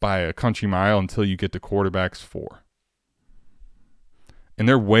by a country mile until you get to quarterbacks 4. And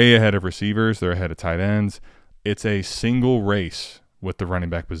they're way ahead of receivers. They're ahead of tight ends. It's a single race with the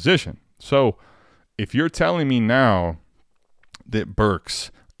running back position. So if you're telling me now that Burks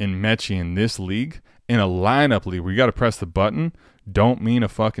and Mechie in this league, in a lineup league where you got to press the button, don't mean a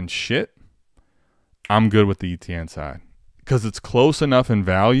fucking shit, I'm good with the ETN side. Because it's close enough in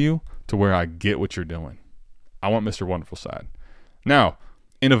value to where I get what you're doing. I want Mr. Wonderful side. Now,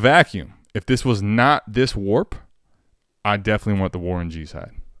 in a vacuum, if this was not this warp, I definitely want the Warren G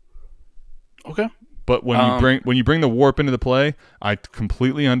side. Okay. But when you bring the warp into the play, I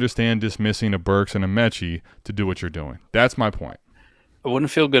completely understand dismissing a Burks and a Mechie to do what you're doing. That's my point. I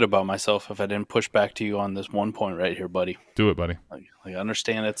wouldn't feel good about myself if I didn't push back to you on this one point right here, buddy. Do it, buddy. I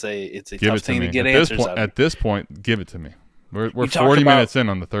understand it's a Give tough thing to get at answers this point, out of. At this point, give it to me. We're 40 about, minutes in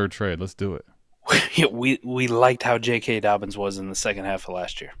on the third trade. Let's do it. We liked how J.K. Dobbins was in the second half of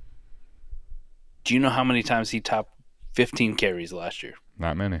last year. Do you know how many times he topped 15 carries last year?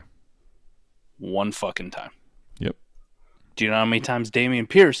 Not many. One fucking time. Yep. Do you know how many times Dameon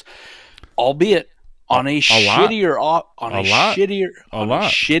Pierce, albeit on a shittier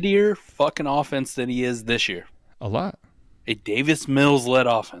fucking offense than he is this year? A lot. A Davis Mills led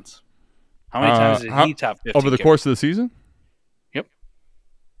offense. How many times did he top 15 over the course of the season? Yep.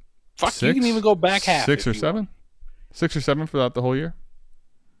 Fuck, 6, you can even go back half. 6 or 7? 6 or 7 throughout the whole year?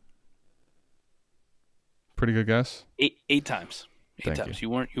 Pretty good guess. 8 times. Eight times. You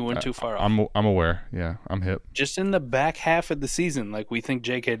weren't too far off. I'm aware. Yeah, I'm hip. Just in the back half of the season, like we think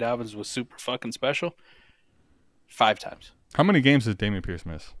J.K. Dobbins was super fucking special. 5 times. How many games did Dameon Pierce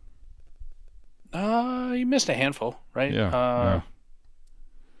miss? He missed a handful, right? Yeah.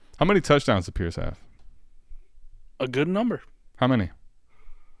 How many touchdowns did Pierce have? A good number. How many?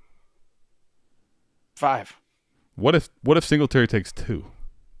 5. What if Singletary takes 2?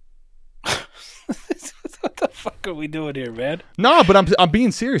 What the fuck are we doing here, man? No, but I'm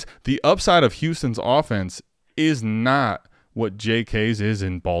being serious. The upside of Houston's offense is not what JK's is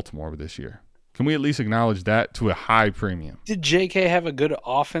in Baltimore this year. Can we at least acknowledge that to a high premium? Did JK have a good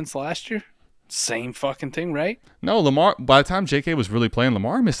offense last year? Same fucking thing, right? No, Lamar. By the time JK was really playing,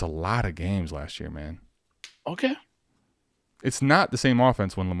 Lamar missed a lot of games last year, man. Okay. It's not the same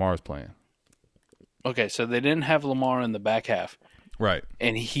offense when Lamar's playing. Okay, so they didn't have Lamar in the back half. Right.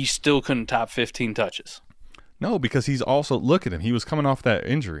 And he still couldn't top 15 touches. No, because he's also, look at him. He was coming off that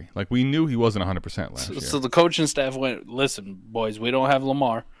injury. Like, we knew he wasn't 100% last year. So the coaching staff went, listen, boys, we don't have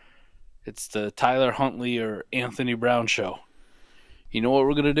Lamar. It's the Tyler Huntley or Anthony Brown show. You know what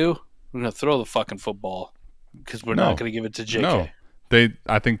we're going to do? We're going to throw the fucking football because we're not going to give it to JK. No.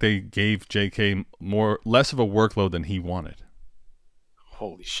 I think they gave JK less of a workload than he wanted.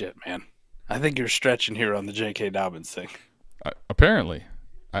 Holy shit, man. I think you're stretching here on the J.K. Dobbins thing. Apparently.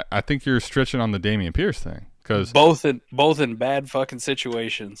 I think you're stretching on the Dameon Pierce thing. Cause both in bad fucking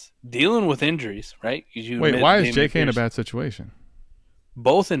situations. Dealing with injuries, right? Wait, why is J.K. in a bad situation?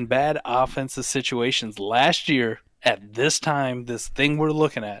 Both in bad offensive situations. Last year, at this time, this thing we're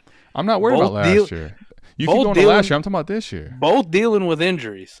looking at. I'm not worried about last year. You keep going to last year. I'm talking about this year. Both dealing with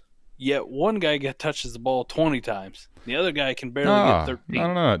injuries. Yet one guy touches the ball 20 times. The other guy can barely get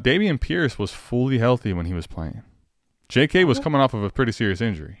 13. No. Dameon Pierce was fully healthy when he was playing. J.K. was coming off of a pretty serious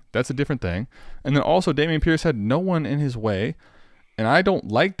injury. That's a different thing. And then also Dameon Pierce had no one in his way. And I don't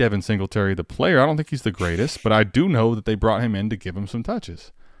like Devin Singletary, the player. I don't think he's the greatest. But I do know that they brought him in to give him some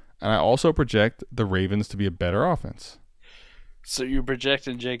touches. And I also project the Ravens to be a better offense. So you're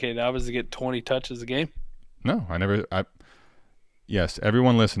projecting J.K. Dobbins to get 20 touches a game? No, yes,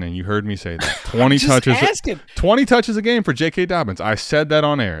 everyone listening, you heard me say that. 20 touches. Asking. 20 touches a game for J.K. Dobbins. I said that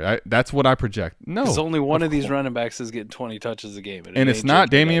on air. That's what I project. No. Because only one of these running backs is getting 20 touches a game. And it's not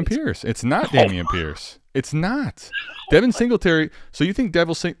Dameon Pierce. It's not Dameon Pierce. It's not. Devin Singletary. So you think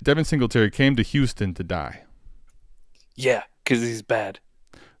Devin Singletary came to Houston to die? Yeah, because he's bad.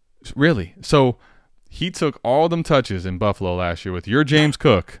 Really? So he took all them touches in Buffalo last year with your James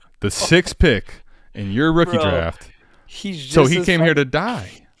Cook, the 6th pick in your rookie draft. He came here to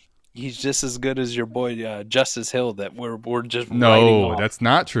die. He's just as good as your boy Justice Hill that we're just no, that's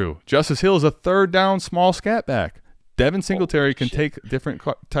not true. Justice Hill is a 3rd down small scat back. Devin Singletary can take different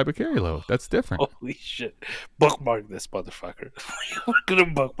type of carry load. That's different. Holy shit. Bookmark this motherfucker. We're going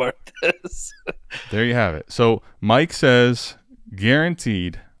to bookmark this. There you have it. So Mike says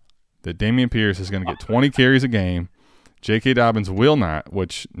guaranteed that Dameon Pierce is going to get 20 carries a game. J.K. Dobbins will not,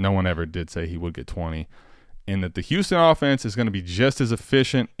 which no one ever did say he would get 20. And that the Houston offense is going to be just as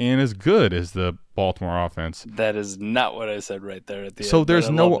efficient and as good as the Baltimore offense. That is not what I said right there at the end. So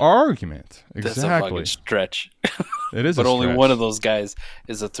there's no argument. Exactly. That's a fucking stretch. It is but a only stretch. one of those guys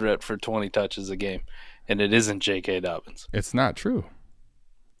is a threat for 20 touches a game. And it isn't J.K. Dobbins. It's not true.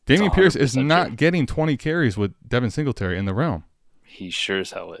 Dameon Pierce is not getting 20 carries with Devin Singletary in the realm. He sure as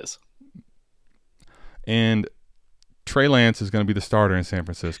hell is. And Trey Lance is going to be the starter in San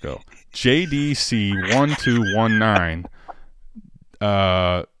Francisco. JDC1219.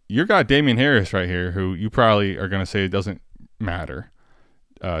 Your guy Damian Harris right here, who you probably are going to say it doesn't matter.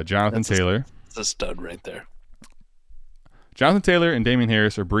 Jonathan Taylor. It's a stud right there. Jonathan Taylor and Damian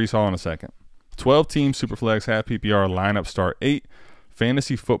Harris or Breece Hall in a second. 12-team Superflex half PPR lineup start 8.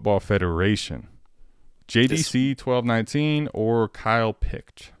 Fantasy Football Federation. JDC 1219 or Kyle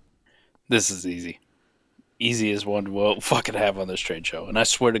Picked. This is easy. Easiest one we'll fucking have on this trade show. And I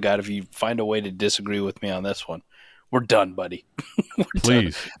swear to God, if you find a way to disagree with me on this one, we're done, buddy.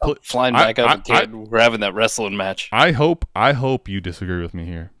 Please. Flying back up again. We're having that wrestling match. I hope you disagree with me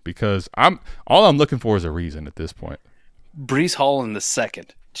here because all I'm looking for is a reason at this point. Breece Hall in the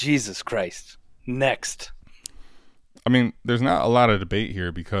second. Jesus Christ. Next. I mean, there's not a lot of debate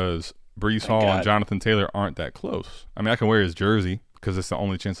here because Breece Hall and Jonathan Taylor aren't that close. I mean, I can wear his jersey because it's the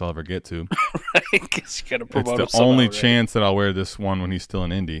only chance I'll ever get to. Right? Because you got to promote him. It's the only chance that I'll wear this one when he's still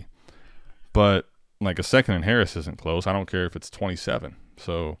in Indy. But like a second in Harris isn't close. I don't care if it's 27.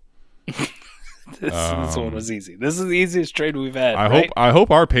 So this one was easy. This is the easiest trade we've had. I hope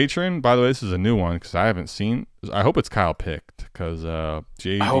our patron. By the way, this is a new one because I haven't seen. I hope it's Kyle Picked because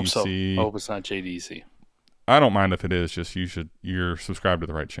JDC. I hope so. I hope it's not JDC. I don't mind if it is. Just you're subscribed to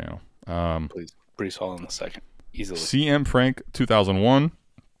the right channel. Please, Breece Hall in the second, easily. CM Frank 2001,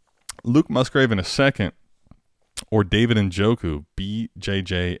 Luke Musgrave in a second, or David Njoku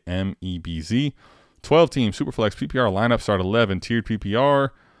BJJMEBZ. 12-team Superflex PPR lineup start 11 tiered PPR.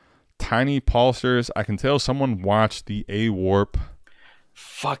 Tiny Pulsers. I can tell someone watched the A-Warp.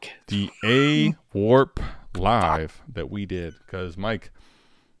 Fuck it. The A-Warp live that we did. Because, Mike,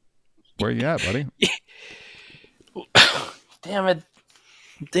 where you at, buddy? Damn it.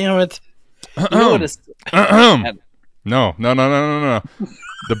 You know what is... No. The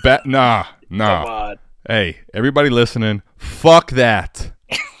bat. Nah. Come on. Hey, everybody listening, fuck that.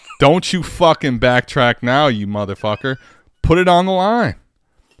 Don't you fucking backtrack now, you motherfucker. Put it on the line.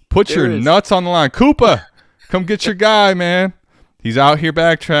 Put your nuts on the line. Koopa, come get your guy, man. He's out here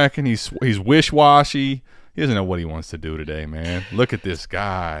backtracking. He's wish-washy. He doesn't know what he wants to do today, man. Look at this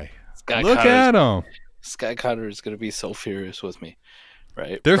guy. Look at him. Sky Cotter is going to be so furious with me,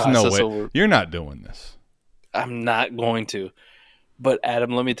 right? There's no way. You're not doing this. I'm not going to. But,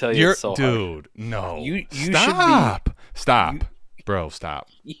 Adam, let me tell you, it's so hard. Dude, no. You stop. Stop. Bro, stop.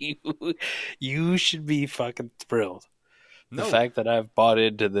 You should be fucking thrilled. The fact that I've bought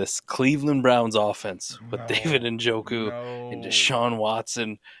into this Cleveland Browns offense with David Njoku and Deshaun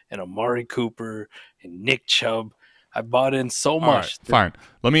Watson and Amari Cooper and Nick Chubb. I bought in so much. Right, fine.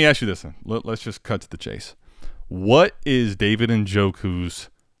 Let me ask you this one. Let's just cut to the chase. What is David Njoku's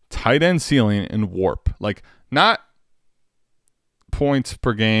tight end ceiling in warp? Like, not points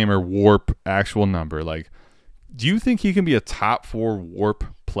per game or warp actual number. Like, do you think he can be a top 4 warp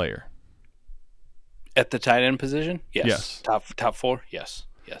player? At the tight end position? Yes. Top 4? Yes.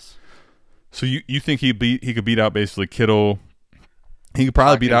 So you think he could beat out basically Kittle? He could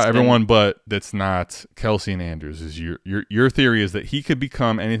probably beat out everyone, but that's not Kelce and Andrews. Is your theory is that he could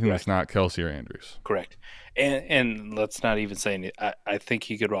become anything that's not Kelce or Andrews? Correct. And let's not even say I think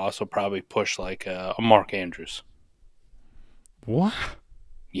he could also probably push like a Mark Andrews. What?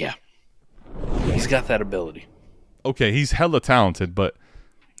 Yeah. He's got that ability. Okay, he's hella talented, but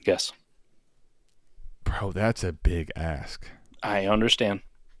yes. Bro, that's a big ask. I understand.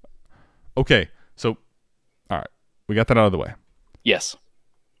 Okay, so, all right. We got that out of the way. Yes.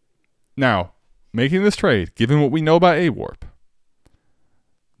 Now, making this trade, given what we know about A-Warp,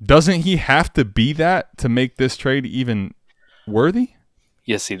 doesn't he have to be that to make this trade even worthy?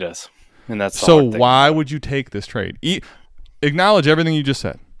 Yes, he does. And that's so why would you take this trade? Acknowledge everything you just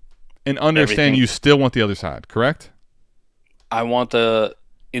said and understand you still want the other side, correct? I want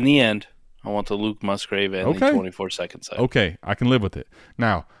in the end, I want the Luke Musgrave and the 24-second side. Okay, I can live with it.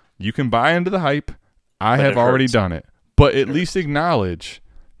 Now, you can buy into the hype. I have already done it. But at least acknowledge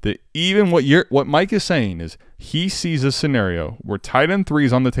that even what Mike is saying is he sees a scenario where tight end 3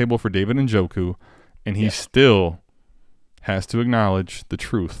 is on the table for David Njoku, and he still has to acknowledge the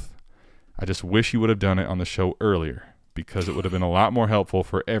truth. I just wish he would have done it on the show earlier because it would have been a lot more helpful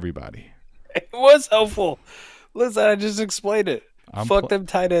for everybody. It was helpful. Listen, I just explained it. Fuck them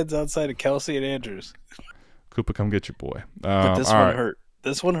tight ends outside of Kelce and Andrews. Cooper, come get your boy. But this one hurt.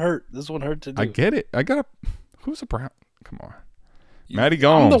 This one hurt. This one hurt to do. I get it. Who's a Brown? Come on. Matty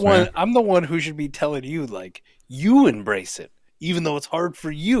Gomes, I'm the one who should be telling you, like, you embrace it, even though it's hard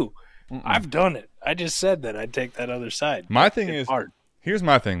for you. I've done it. I just said that I'd take that other side. My thing is hard. Here's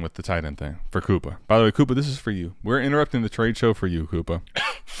my thing with the tight end thing for Koopa. By the way, Koopa, this is for you. We're interrupting the trade show for you, Koopa.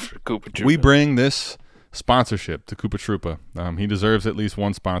 For Koopa Troopa. We bring this sponsorship to Koopa Troopa. He deserves at least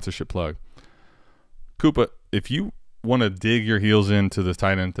one sponsorship plug. Koopa, if you want to dig your heels into the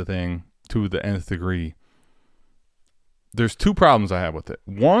tight end thing to the nth degree, there's two problems I have with it.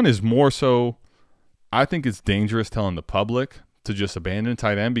 One is more so, I think it's dangerous telling the public to just abandon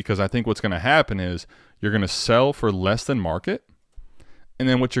tight end, because I think what's going to happen is you're going to sell for less than market. And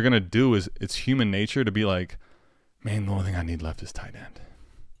then what you're going to do is, it's human nature to be like, man, the only thing I need left is tight end.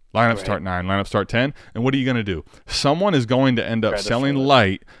 Lineup start 9, lineup start 10. And what are you going to do? Someone is going to end up selling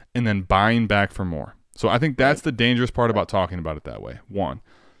light and then buying back for more. So I think that's the dangerous part about talking about it that way. 1.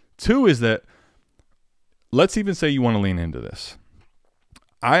 2 is that, let's even say you want to lean into this.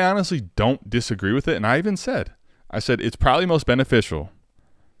 I honestly don't disagree with it. And I even said, it's probably most beneficial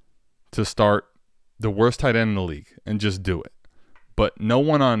to start the worst tight end in the league and just do it. But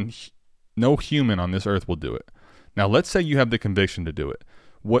no human on this earth will do it. Now, let's say you have the conviction to do it.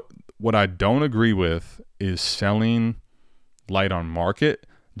 What I don't agree with is selling light on market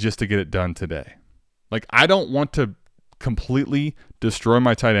just to get it done today. Like, I don't want to completely destroy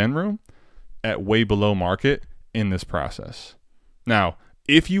my tight end room at way below market in this process. Now,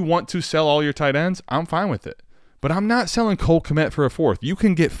 if you want to sell all your tight ends, I'm fine with it. But I'm not selling Cole Kmet for a 4th. You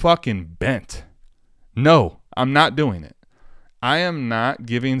can get fucking bent. No, I'm not doing it. I am not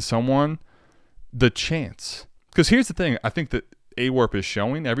giving someone the chance. Because here's the thing. I think that AWARP is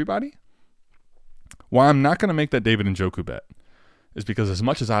showing everybody why I'm not going to make that David Njoku bet is because as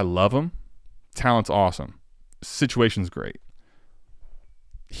much as I love him, talent's awesome, situation's great,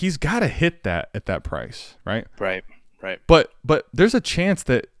 he's got to hit that at that price, right? Right. But there's a chance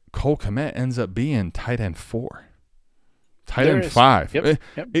that Cole Kmet ends up being tight end 4, tight end 5.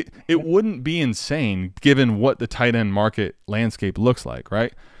 It wouldn't be insane given what the tight end market landscape looks like,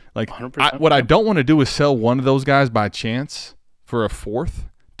 right? Like, what I don't want to do is sell one of those guys by chance for a 4th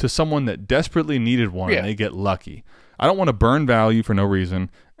to someone that desperately needed one and they get lucky. I don't want to burn value for no reason,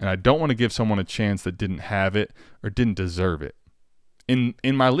 and I don't want to give someone a chance that didn't have it or didn't deserve it in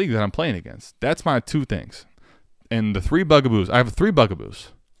my league that I'm playing against. That's my 2 things. And the 3 bugaboos. I have 3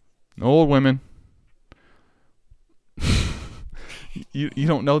 bugaboos. No old women. You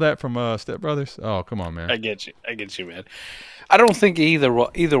don't know that from Step Brothers? Oh, come on, man. I get you, man. I don't think either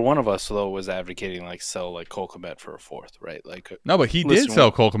one of us, though, was advocating like sell like Cole Kmet for a 4th, right? Like, no, but he did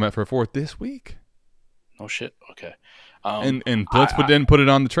sell Cole Kmet for a 4th this week. No shit. Okay. And Blitz didn't put it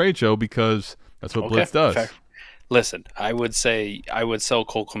on the trade show because that's what Blitz does. Fair. Listen, I would sell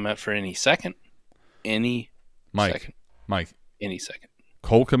Cole Kmet for any second. Mike. Any second.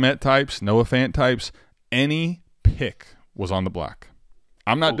 Cole Kmet types, Noah Fant types, any pick was on the block.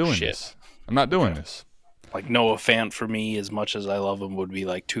 I'm not doing this. I'm not doing this. Like Noah Fant for me, as much as I love him, would be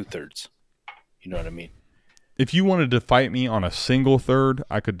like 2/3. You know what I mean? If you wanted to fight me on a single 3rd,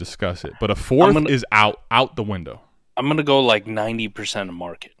 I could discuss it. But a 4th is out the window. I'm gonna go like 90% of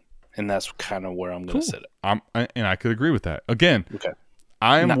market, and that's kind of where I'm gonna sit it. And I could agree with that. Again,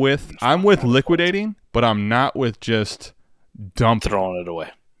 I'm with liquidating, but I'm not with just dumping, throwing it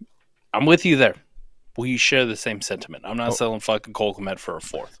away. I'm with you there. We share the same sentiment. I'm not selling fucking Cole Kmet for a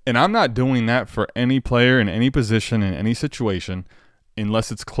 4th. And I'm not doing that for any player in any position in any situation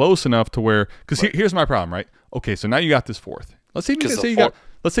unless it's close enough to where – because here's my problem, right? Okay, so now you got this 4th. Let's say you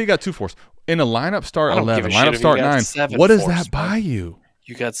got 2 4s. In a lineup start 11, lineup start 9, what does that buy you?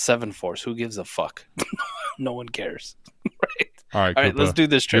 You got 7 4s. Who gives a fuck? No one cares. Right? All right, let's do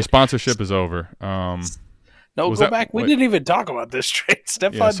this trade. Your sponsorship is over. No, go back. We didn't even talk about this trade.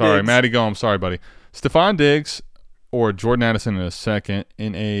 Sorry, Matty, go. I'm sorry, buddy. Stephon Diggs or Jordan Addison in a second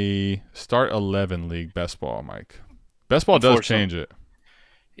in a start 11 league best ball, Mike. Best ball does change it.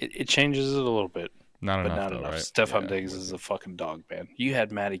 It changes it a little bit. Not enough, Right? Stephon Diggs is a fucking dog, man. You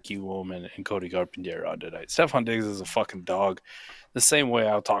had Matty Q. Woolman and Cody Carpentier on tonight. Stephon Diggs is a fucking dog. The same way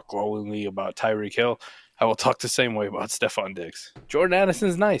I'll talk glowingly about Tyreek Hill, I will talk the same way about Stephon Diggs. Jordan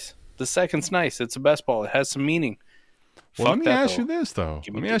Addison's nice. The second's nice. It's a best ball. It has some meaning. Well, let me ask you this, though.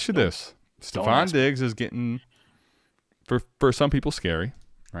 Let me ask you this. Stephon Diggs is getting, for some people, scary,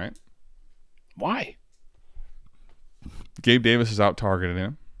 right? Why? Gabe Davis is out targeting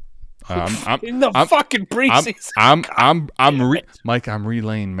him. In the fucking preseason. Mike, I'm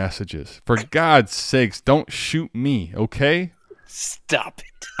relaying messages. For God's sakes, don't shoot me, okay? Stop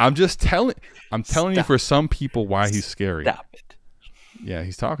it. I'm telling you for some people why he's scary. Stop it. Yeah,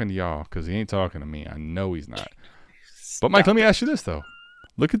 he's talking to y'all because he ain't talking to me. I know he's not. But, Mike, let me ask you this, though.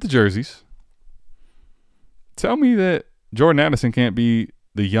 Look at the jerseys. Tell me that Jordan Addison can't be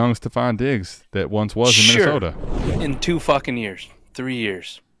the young Stephon Diggs that once was in Minnesota. In 2 fucking years. 3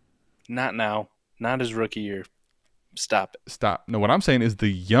 years. Not now. Not his rookie year. Stop it. Stop. No, what I'm saying is the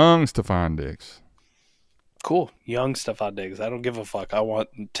young Stephon Diggs. Cool. Young Stephon Diggs. I don't give a fuck. I want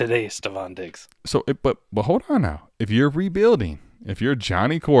today's Stephon Diggs. So, but hold on now. If you're rebuilding, if you're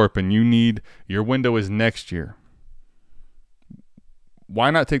Johnny Corp and you need your window is next year,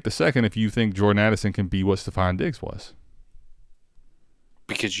 why not take the second if you think Jordan Addison can be what Stephon Diggs was?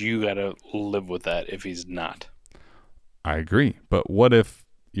 Because you got to live with that if he's not. I agree. But what if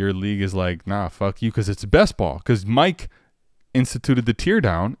your league is like, nah, fuck you, because it's best ball? Because Mike instituted the tier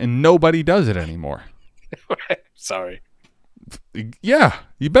down, and nobody does it anymore. Sorry. Yeah,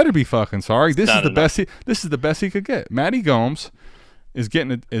 you better be fucking sorry. This is the best. This is the best he could get. Matty Gomes is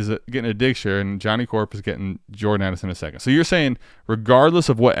getting a dig share, and Johnny Corp is getting Jordan Addison a second. So you're saying, regardless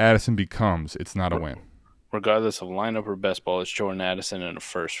of what Addison becomes, it's not a win. Regardless of lineup or best ball, it's Jordan Addison and a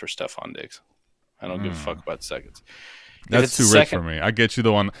first for Stephon Diggs. I don't give a fuck about seconds. That's too rich for me. I get you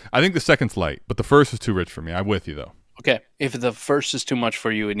the one. I think the second's light, but the first is too rich for me. I'm with you though. Okay, if the first is too much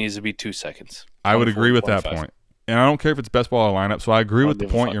for you, it needs to be 2 seconds. I would agree with that point. And I don't care if it's best ball or lineup, so I agree with the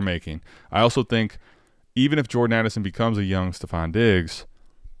point you're making. I also think even if Jordan Addison becomes a young Stephon Diggs,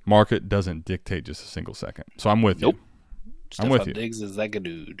 market doesn't dictate just a single second. So I'm with you. I'm with you. Stephon Diggs is like a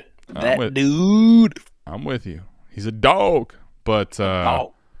dude. I'm with you. He's a dog. But, yeah,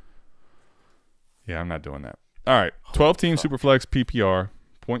 I'm not doing that. All right, 12-team Superflex PPR,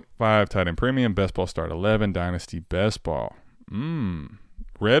 0.5 tight end premium, best ball start 11, Dynasty best ball.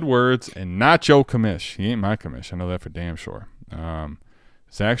 Red words and not Joe Commish. He ain't my commish. I know that for damn sure.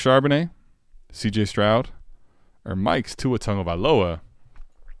 Zach Charbonnet, CJ Stroud, or Mike's Tua Tagovailoa,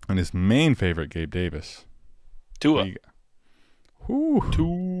 and his main favorite, Gabe Davis. Tua.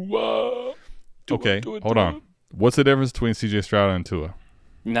 Okay, hold on. What's the difference between CJ Stroud and Tua?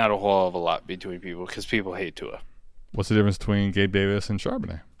 Not a whole of a lot between people because people hate Tua. What's the difference between Gabe Davis and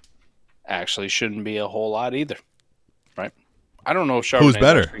Charbonnet? Actually, shouldn't be a whole lot either, right? I don't know if Charbonnet.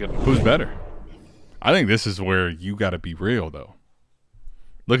 Who's better? I think this is where you got to be real, though.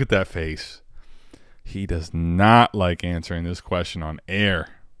 Look at that face. He does not like answering this question on air.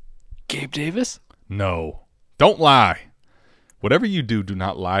 Gabe Davis? No. Don't lie. Whatever you do, do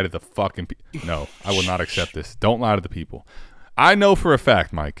not lie to the fucking people. No, I will not accept this. Don't lie to the people. I know for a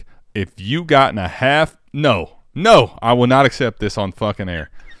fact, Mike, if you gotten a half, no, I will not accept this on fucking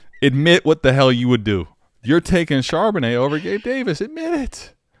air. Admit what the hell you would do. You're taking Charbonnet over Gabe Davis. Admit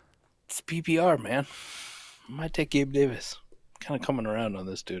it. It's PPR, man. I might take Gabe Davis. Kind of coming around on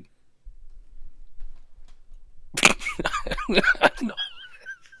this dude. No.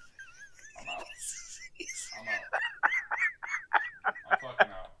 I'm fucking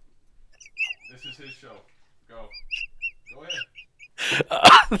out. This is his show. Go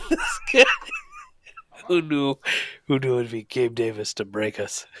ahead. This guy. Who knew it'd be Gabe Davis to break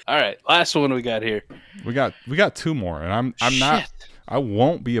us? All right, last one we got here. We got two more, and I'm not. I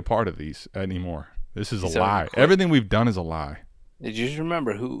won't be a part of these anymore. This is a lie. Everything we've done is a lie. Did you just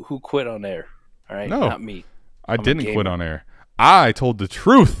remember who quit on air? All right, no, not me. I didn't quit on air. I told the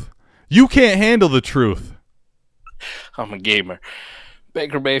truth. You can't handle the truth. I'm a gamer.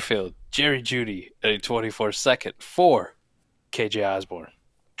 Baker Mayfield, Jerry Jeudy at a 24 second for KJ Osborne,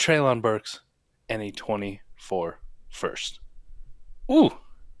 Treylon Burks, and a 24 first. Ooh,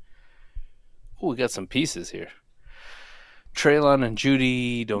 we got some pieces here. Treylon and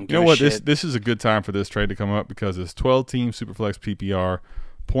Jeudy don't give a shit. You know what? This is a good time for this trade to come up because it's 12-team Superflex PPR,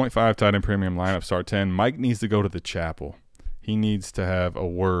 0.5 tight end premium lineup start 10. Mike needs to go to the chapel. He needs to have a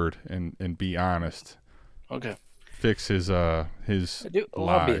word and be honest. Okay. Fix his lies.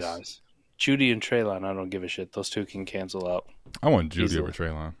 I'll be honest. Jeudy and Treylon, I don't give a shit. Those two can cancel out. I want Jeudy over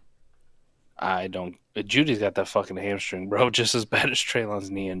Treylon. I don't. Jeudy's got that fucking hamstring, bro, just as bad as Treylon's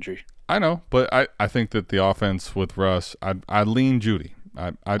knee injury. I know, but I think that the offense with Russ, I lean Jeudy.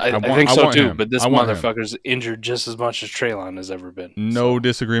 I think so too, him. But this motherfucker's injured just as much as Treylon has ever been. No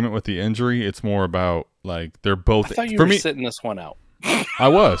disagreement with the injury. It's more about, like, they're both. I thought you were sitting this one out. I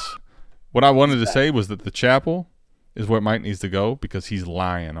was. What I wanted to say was that the chapel is where Mike needs to go because he's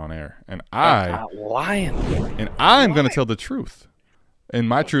lying on air. And I'm not lying. And I'm going to tell the truth. And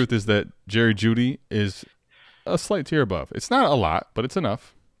my truth is that Jerry Jeudy is a slight tier above. It's not a lot, but it's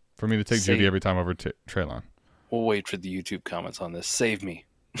enough for me to take Jeudy every time over Treylon. We'll wait for the YouTube comments on this. Save me.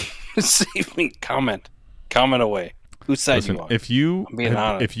 Save me. Comment away. Whose side you on? If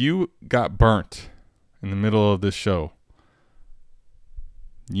you got burnt in the middle of this show,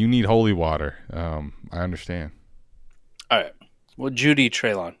 you need holy water. I understand. All right. Well, Jeudy,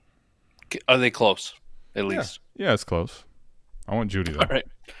 Treylon, are they close? At least. Yeah, it's close. I want Jeudy though. All right.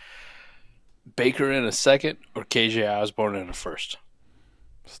 Baker in a second or KJ Osborne in a first?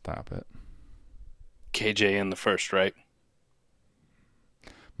 Stop it. KJ in the first, right?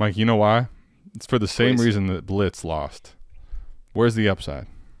 Mike, you know why? It's for the same reason that Blitz lost. Where's the upside?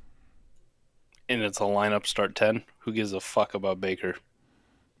 And it's a lineup start 10. Who gives a fuck about Baker?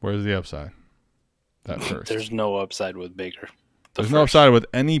 Where's the upside? That first. There's no upside with Baker. There's no upside with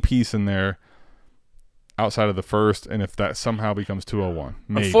any piece in there outside of the first, and if that somehow becomes 201.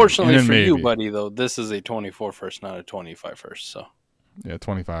 Maybe. Unfortunately for you, buddy, though, this is a 24 first, not a 25 first. So yeah,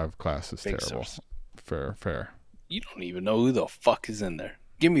 25 class is terrible. Source. Fair. You don't even know who the fuck is in there.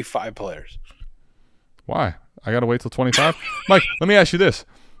 Give me 5 players. Why? I got to wait till 25? Mike, let me ask you this.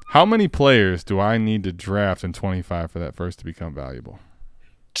 How many players do I need to draft in 25 for that first to become valuable?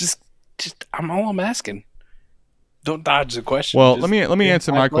 Just I'm asking. Don't dodge the question. Well, let me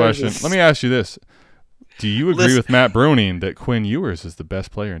answer my question. Let me ask you this. Do you agree with Matt Bruning that Quinn Ewers is the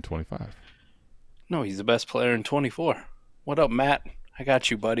best player in 25? No, he's the best player in 24. What up, Matt? I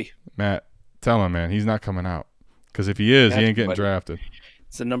got you, buddy. Matt, tell him, man, he's not coming out. Because if he is, he ain't getting drafted.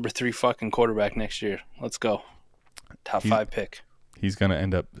 It's the number 3 fucking quarterback next year. Let's go. Top 5 pick. He's going to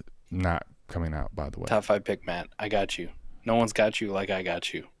end up not coming out, by the way. Top 5 pick, Matt. I got you. No one's got you like I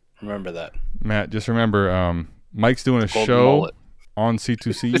got you. Remember that. Matt, just remember, Mike's doing a show on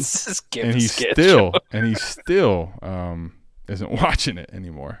C2C, and he still isn't watching it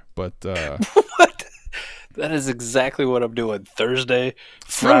anymore. But what? That is exactly what I'm doing. Thursday,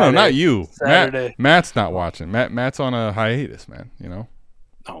 Friday, no, not you. Saturday. Matt's not watching. Matt's on a hiatus, man. You know.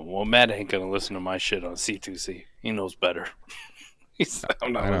 Oh well, Matt ain't gonna listen to my shit on C2C. He knows better.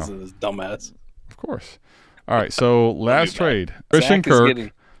 I'm not listening to this dumbass. Of course. All right. So last trade, Christian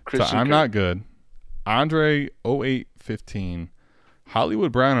Kirk. I'm not good. Andre 0815,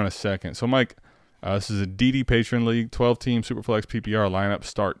 Hollywood Brown in a second. So Mike, this is a DD Patron League, 12-team Superflex PPR lineup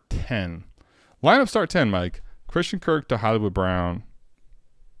start 10. Lineup start 10, Mike. Christian Kirk to Hollywood Brown.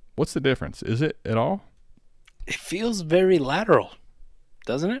 What's the difference? Is it at all? It feels very lateral,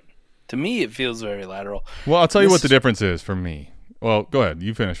 doesn't it? To me, it feels very lateral. Well, I'll tell you what the difference is for me. Well, go ahead.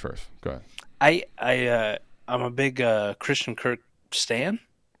 You finish first. Go ahead. I'm a big Christian Kirk stan.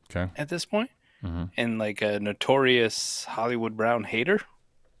 Okay. At this point, and like a notorious Hollywood Brown hater.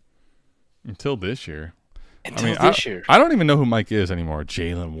 Until this year. This year. I don't even know who Mike is anymore.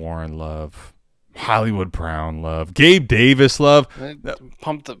 Jalen Warren love. Hollywood Brown love. Gabe Davis love.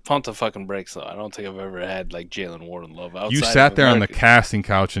 Pump the fucking brakes, though. I don't think I've ever had like Jalen Warren love. You sat there on the casting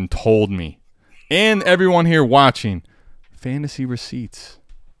couch and told me, and everyone here watching, fantasy receipts.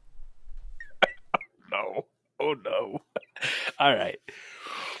 No. Oh, no. All right.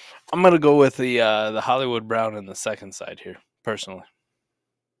 I'm going to go with the Hollywood Brown in the second side here, personally.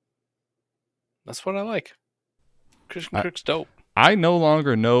 That's what I like. Christian Kirk's dope. I no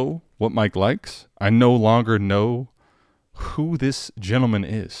longer know what Mike likes. I no longer know who this gentleman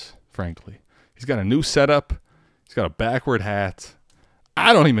is, frankly. He's got a new setup. He's got a backward hat.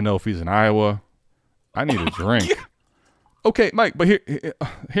 I don't even know if he's in Iowa. I need a drink. Okay, Mike, but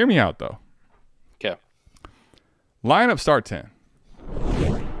hear me out, though. Okay. Lineup start 10.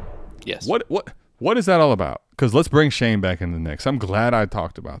 Yes. What is that all about? Because let's bring Shane back in the mix. I'm glad I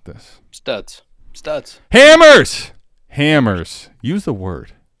talked about this. Studs. Hammers. Use the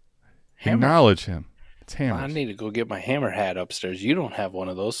word. Hammer. Acknowledge him. It's hammers. I need to go get my hammer hat upstairs. You don't have one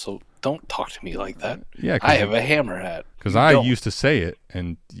of those, so don't talk to me like that. Yeah, I have a hammer hat. Because I used to say it,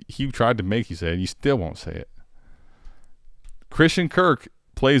 and he tried to make you say it. You still won't say it. Christian Kirk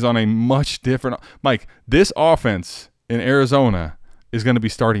plays on a much different. Mike, this offense in Arizona is going to be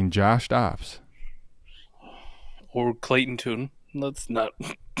starting Josh Dobbs. Or Clayton Tune. Let's not.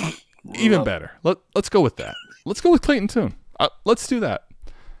 Even better. Let's go with that. Let's go with Clayton Tune. Let's do that.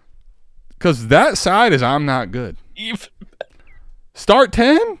 Because that side is I'm not good. Even better. Start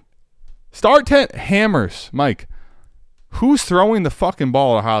 10? Start 10. Hammers. Mike, who's throwing the fucking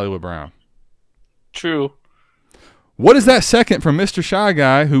ball to Hollywood Brown? True. What is that second from Mr. Shy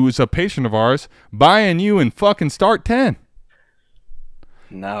Guy, who is a patron of ours, buying you in fucking start 10?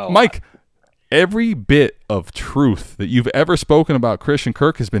 No. Mike, every bit of truth that you've ever spoken about Christian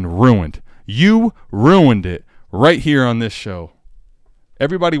Kirk has been ruined. You ruined it right here on this show.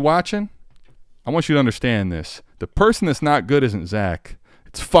 Everybody watching, I want you to understand this. The person that's not good isn't Zach.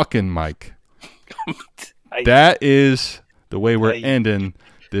 It's fucking Mike. That is the way we're ending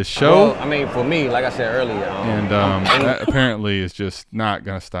this show. Well, for me, like I said earlier. And that apparently is just not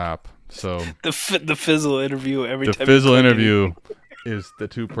going to stop. So the fizzle interview every time. The fizzle interview is the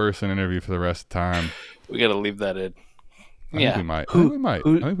 2-person interview for the rest of the time. We got to leave that in. I think we might. I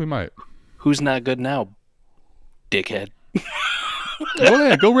think we might. Who's not good now, dickhead? Go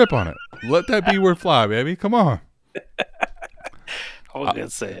ahead. Go rip on it. Let that B word fly, baby. Come on. I was going to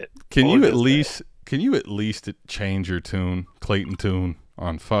say it. Can you at least change your tune, Clayton Tune,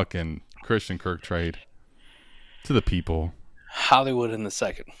 on fucking Christian Kirk trade to the people? Hollywood in the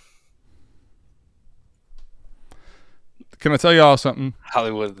second. Can I tell y'all something?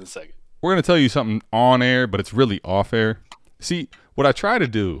 Hollywood in the second. We're going to tell you something on air, but it's really off air. See, what I try to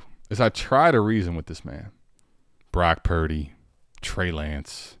do is I try to reason with this man. Brock Purdy, Trey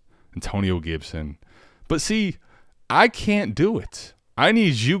Lance, Antonio Gibson. But see, I can't do it. I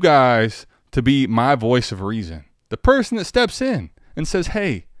need you guys to be my voice of reason. The person that steps in and says,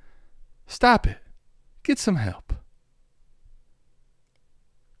 hey, stop it. Get some help.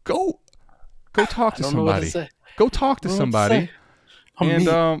 Go talk to somebody. Go talk to somebody.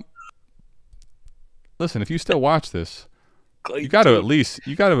 And listen, if you still watch this, you got to at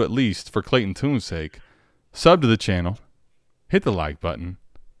least, for Clayton Toon's sake, sub to the channel, hit the like button,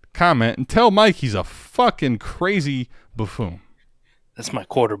 comment, and tell Mike he's a fucking crazy buffoon. That's my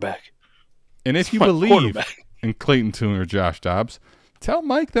quarterback. And if you believe in Clayton Toon or Josh Dobbs, tell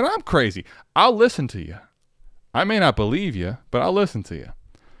Mike that I'm crazy. I'll listen to you. I may not believe you, but I'll listen to you.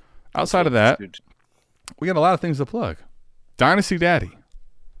 Outside of that, we got a lot of things to plug. Dynasty Daddy,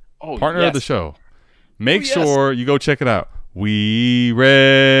 partner of the show. Make sure you go check it out. We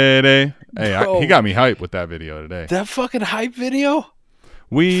ready? Hey, he got me hyped with that video today. That fucking hype video?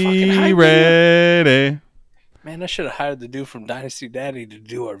 We ready? Man, I should have hired the dude from Dynasty Daddy to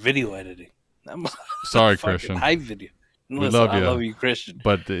do our video editing. Sorry, Christian. Hype video. We love you. I love you, Christian.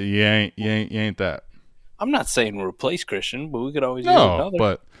 But you ain't that. I'm not saying replace Christian, but we could always use No, another.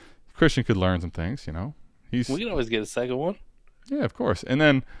 but Christian could learn some things, We can always get a second one. Yeah, of course. And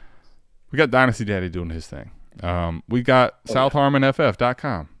then we got Dynasty Daddy doing his thing. We got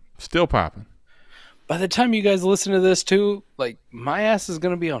SouthHarmonFF.com still popping. By the time you guys listen to this, too, like, my ass is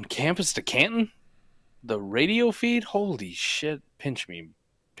going to be on Campus to Canton. The radio feed, holy shit, pinch me,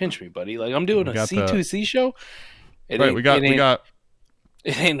 buddy. Like, I'm doing a C2C show. It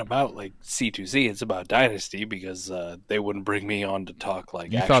ain't about like C2C. It's about Dynasty because they wouldn't bring me on to talk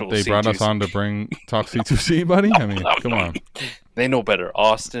like. You thought they brought us on to talk C2C, buddy? I mean, come on. They know better.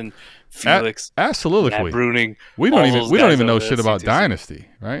 Austin, Felix, Ask Soliloquy. Matt Bruning. We don't even know shit about C2C. Dynasty,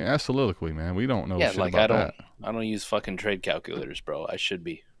 right? Ask Soliloquy, man. We don't know shit about that. I don't use fucking trade calculators, bro. I should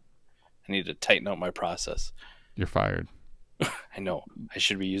be. I need to tighten up my process. You're fired. I know. I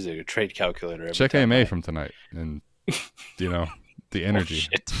should be using a trade calculator. Check AMA from tonight, and the energy.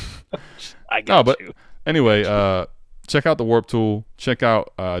 Oh, shit. I got you. Anyway, check out the Warp Tool. Check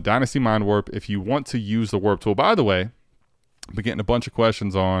out Dynasty Mind Warp if you want to use the Warp Tool. By the way, I've been getting a bunch of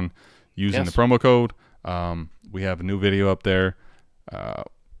questions on using the promo code. We have a new video up there.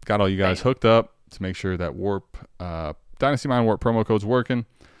 Got all you guys hooked up to make sure that Dynasty Mind Warp promo code's working.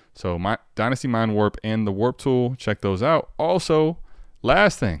 So my Dynasty Mind Warp and the Warp Tool, check those out. Also,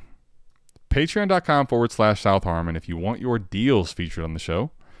 last thing, patreon.com/SouthHarmon. If you want your deals featured on the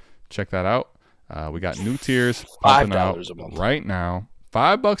show, check that out. We got new tiers popping out right now.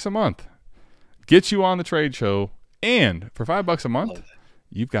 $5 a month. Get you on the trade show. And for $5 a month,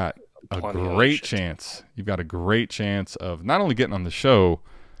 you've got a great chance. You've got a great chance of not only getting on the show,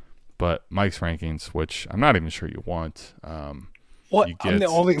 but Mike's rankings, which I'm not even sure you want. What? I'm the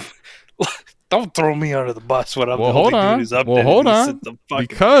only. Don't throw me under the bus when I'm the only dude who's up there. Well, hold on.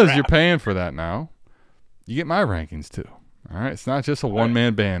 Because you're paying for that now, you get my rankings too. All right, it's not just a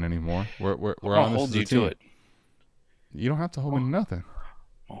one-man band anymore. We're on this hold you team. to it. You don't have to hold me to nothing.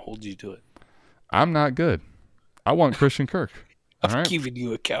 I'll hold you to it. I'm not good. I want Christian Kirk. I'm keeping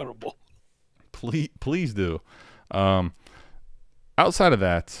you accountable. Please do. Outside of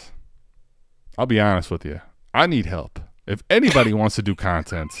that, I'll be honest with you. I need help. If anybody wants to do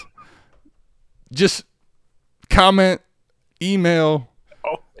content, just comment, email,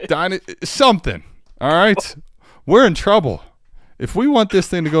 something. All right? We're in trouble. If we want this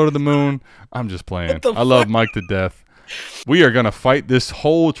thing to go to the moon, I'm just playing. I love Mike to death. We are going to fight this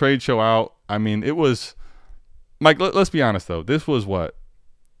whole trade show out. I mean, it was – Mike, let's be honest, though. This was what?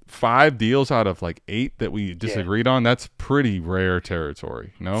 5 deals out of like 8 that we disagreed on? That's pretty rare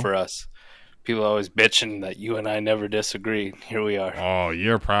territory, no? For us. People always bitching that you and I never disagree. Here we are. Oh,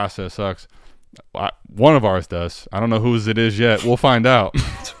 your process sucks. One of ours does. I don't know whose it is yet. We'll find out.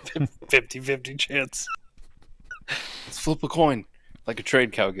 50-50 chance. Let's flip a coin like a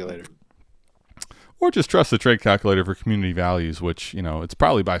trade calculator. Or just trust the trade calculator for community values, which, it's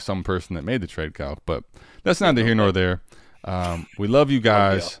probably by some person that made the trade calc. But that's neither here nor there. We love you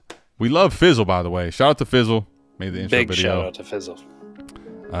guys. We love Fizzle, by the way. Shout out to Fizzle. Made the intro video. Big shout out to Fizzle.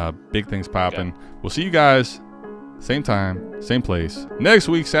 Big things popping. Okay. We'll see you guys same time, same place next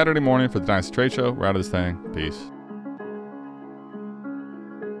week, Saturday morning for the Dynasty Trade Show. We're out of this thing. Peace.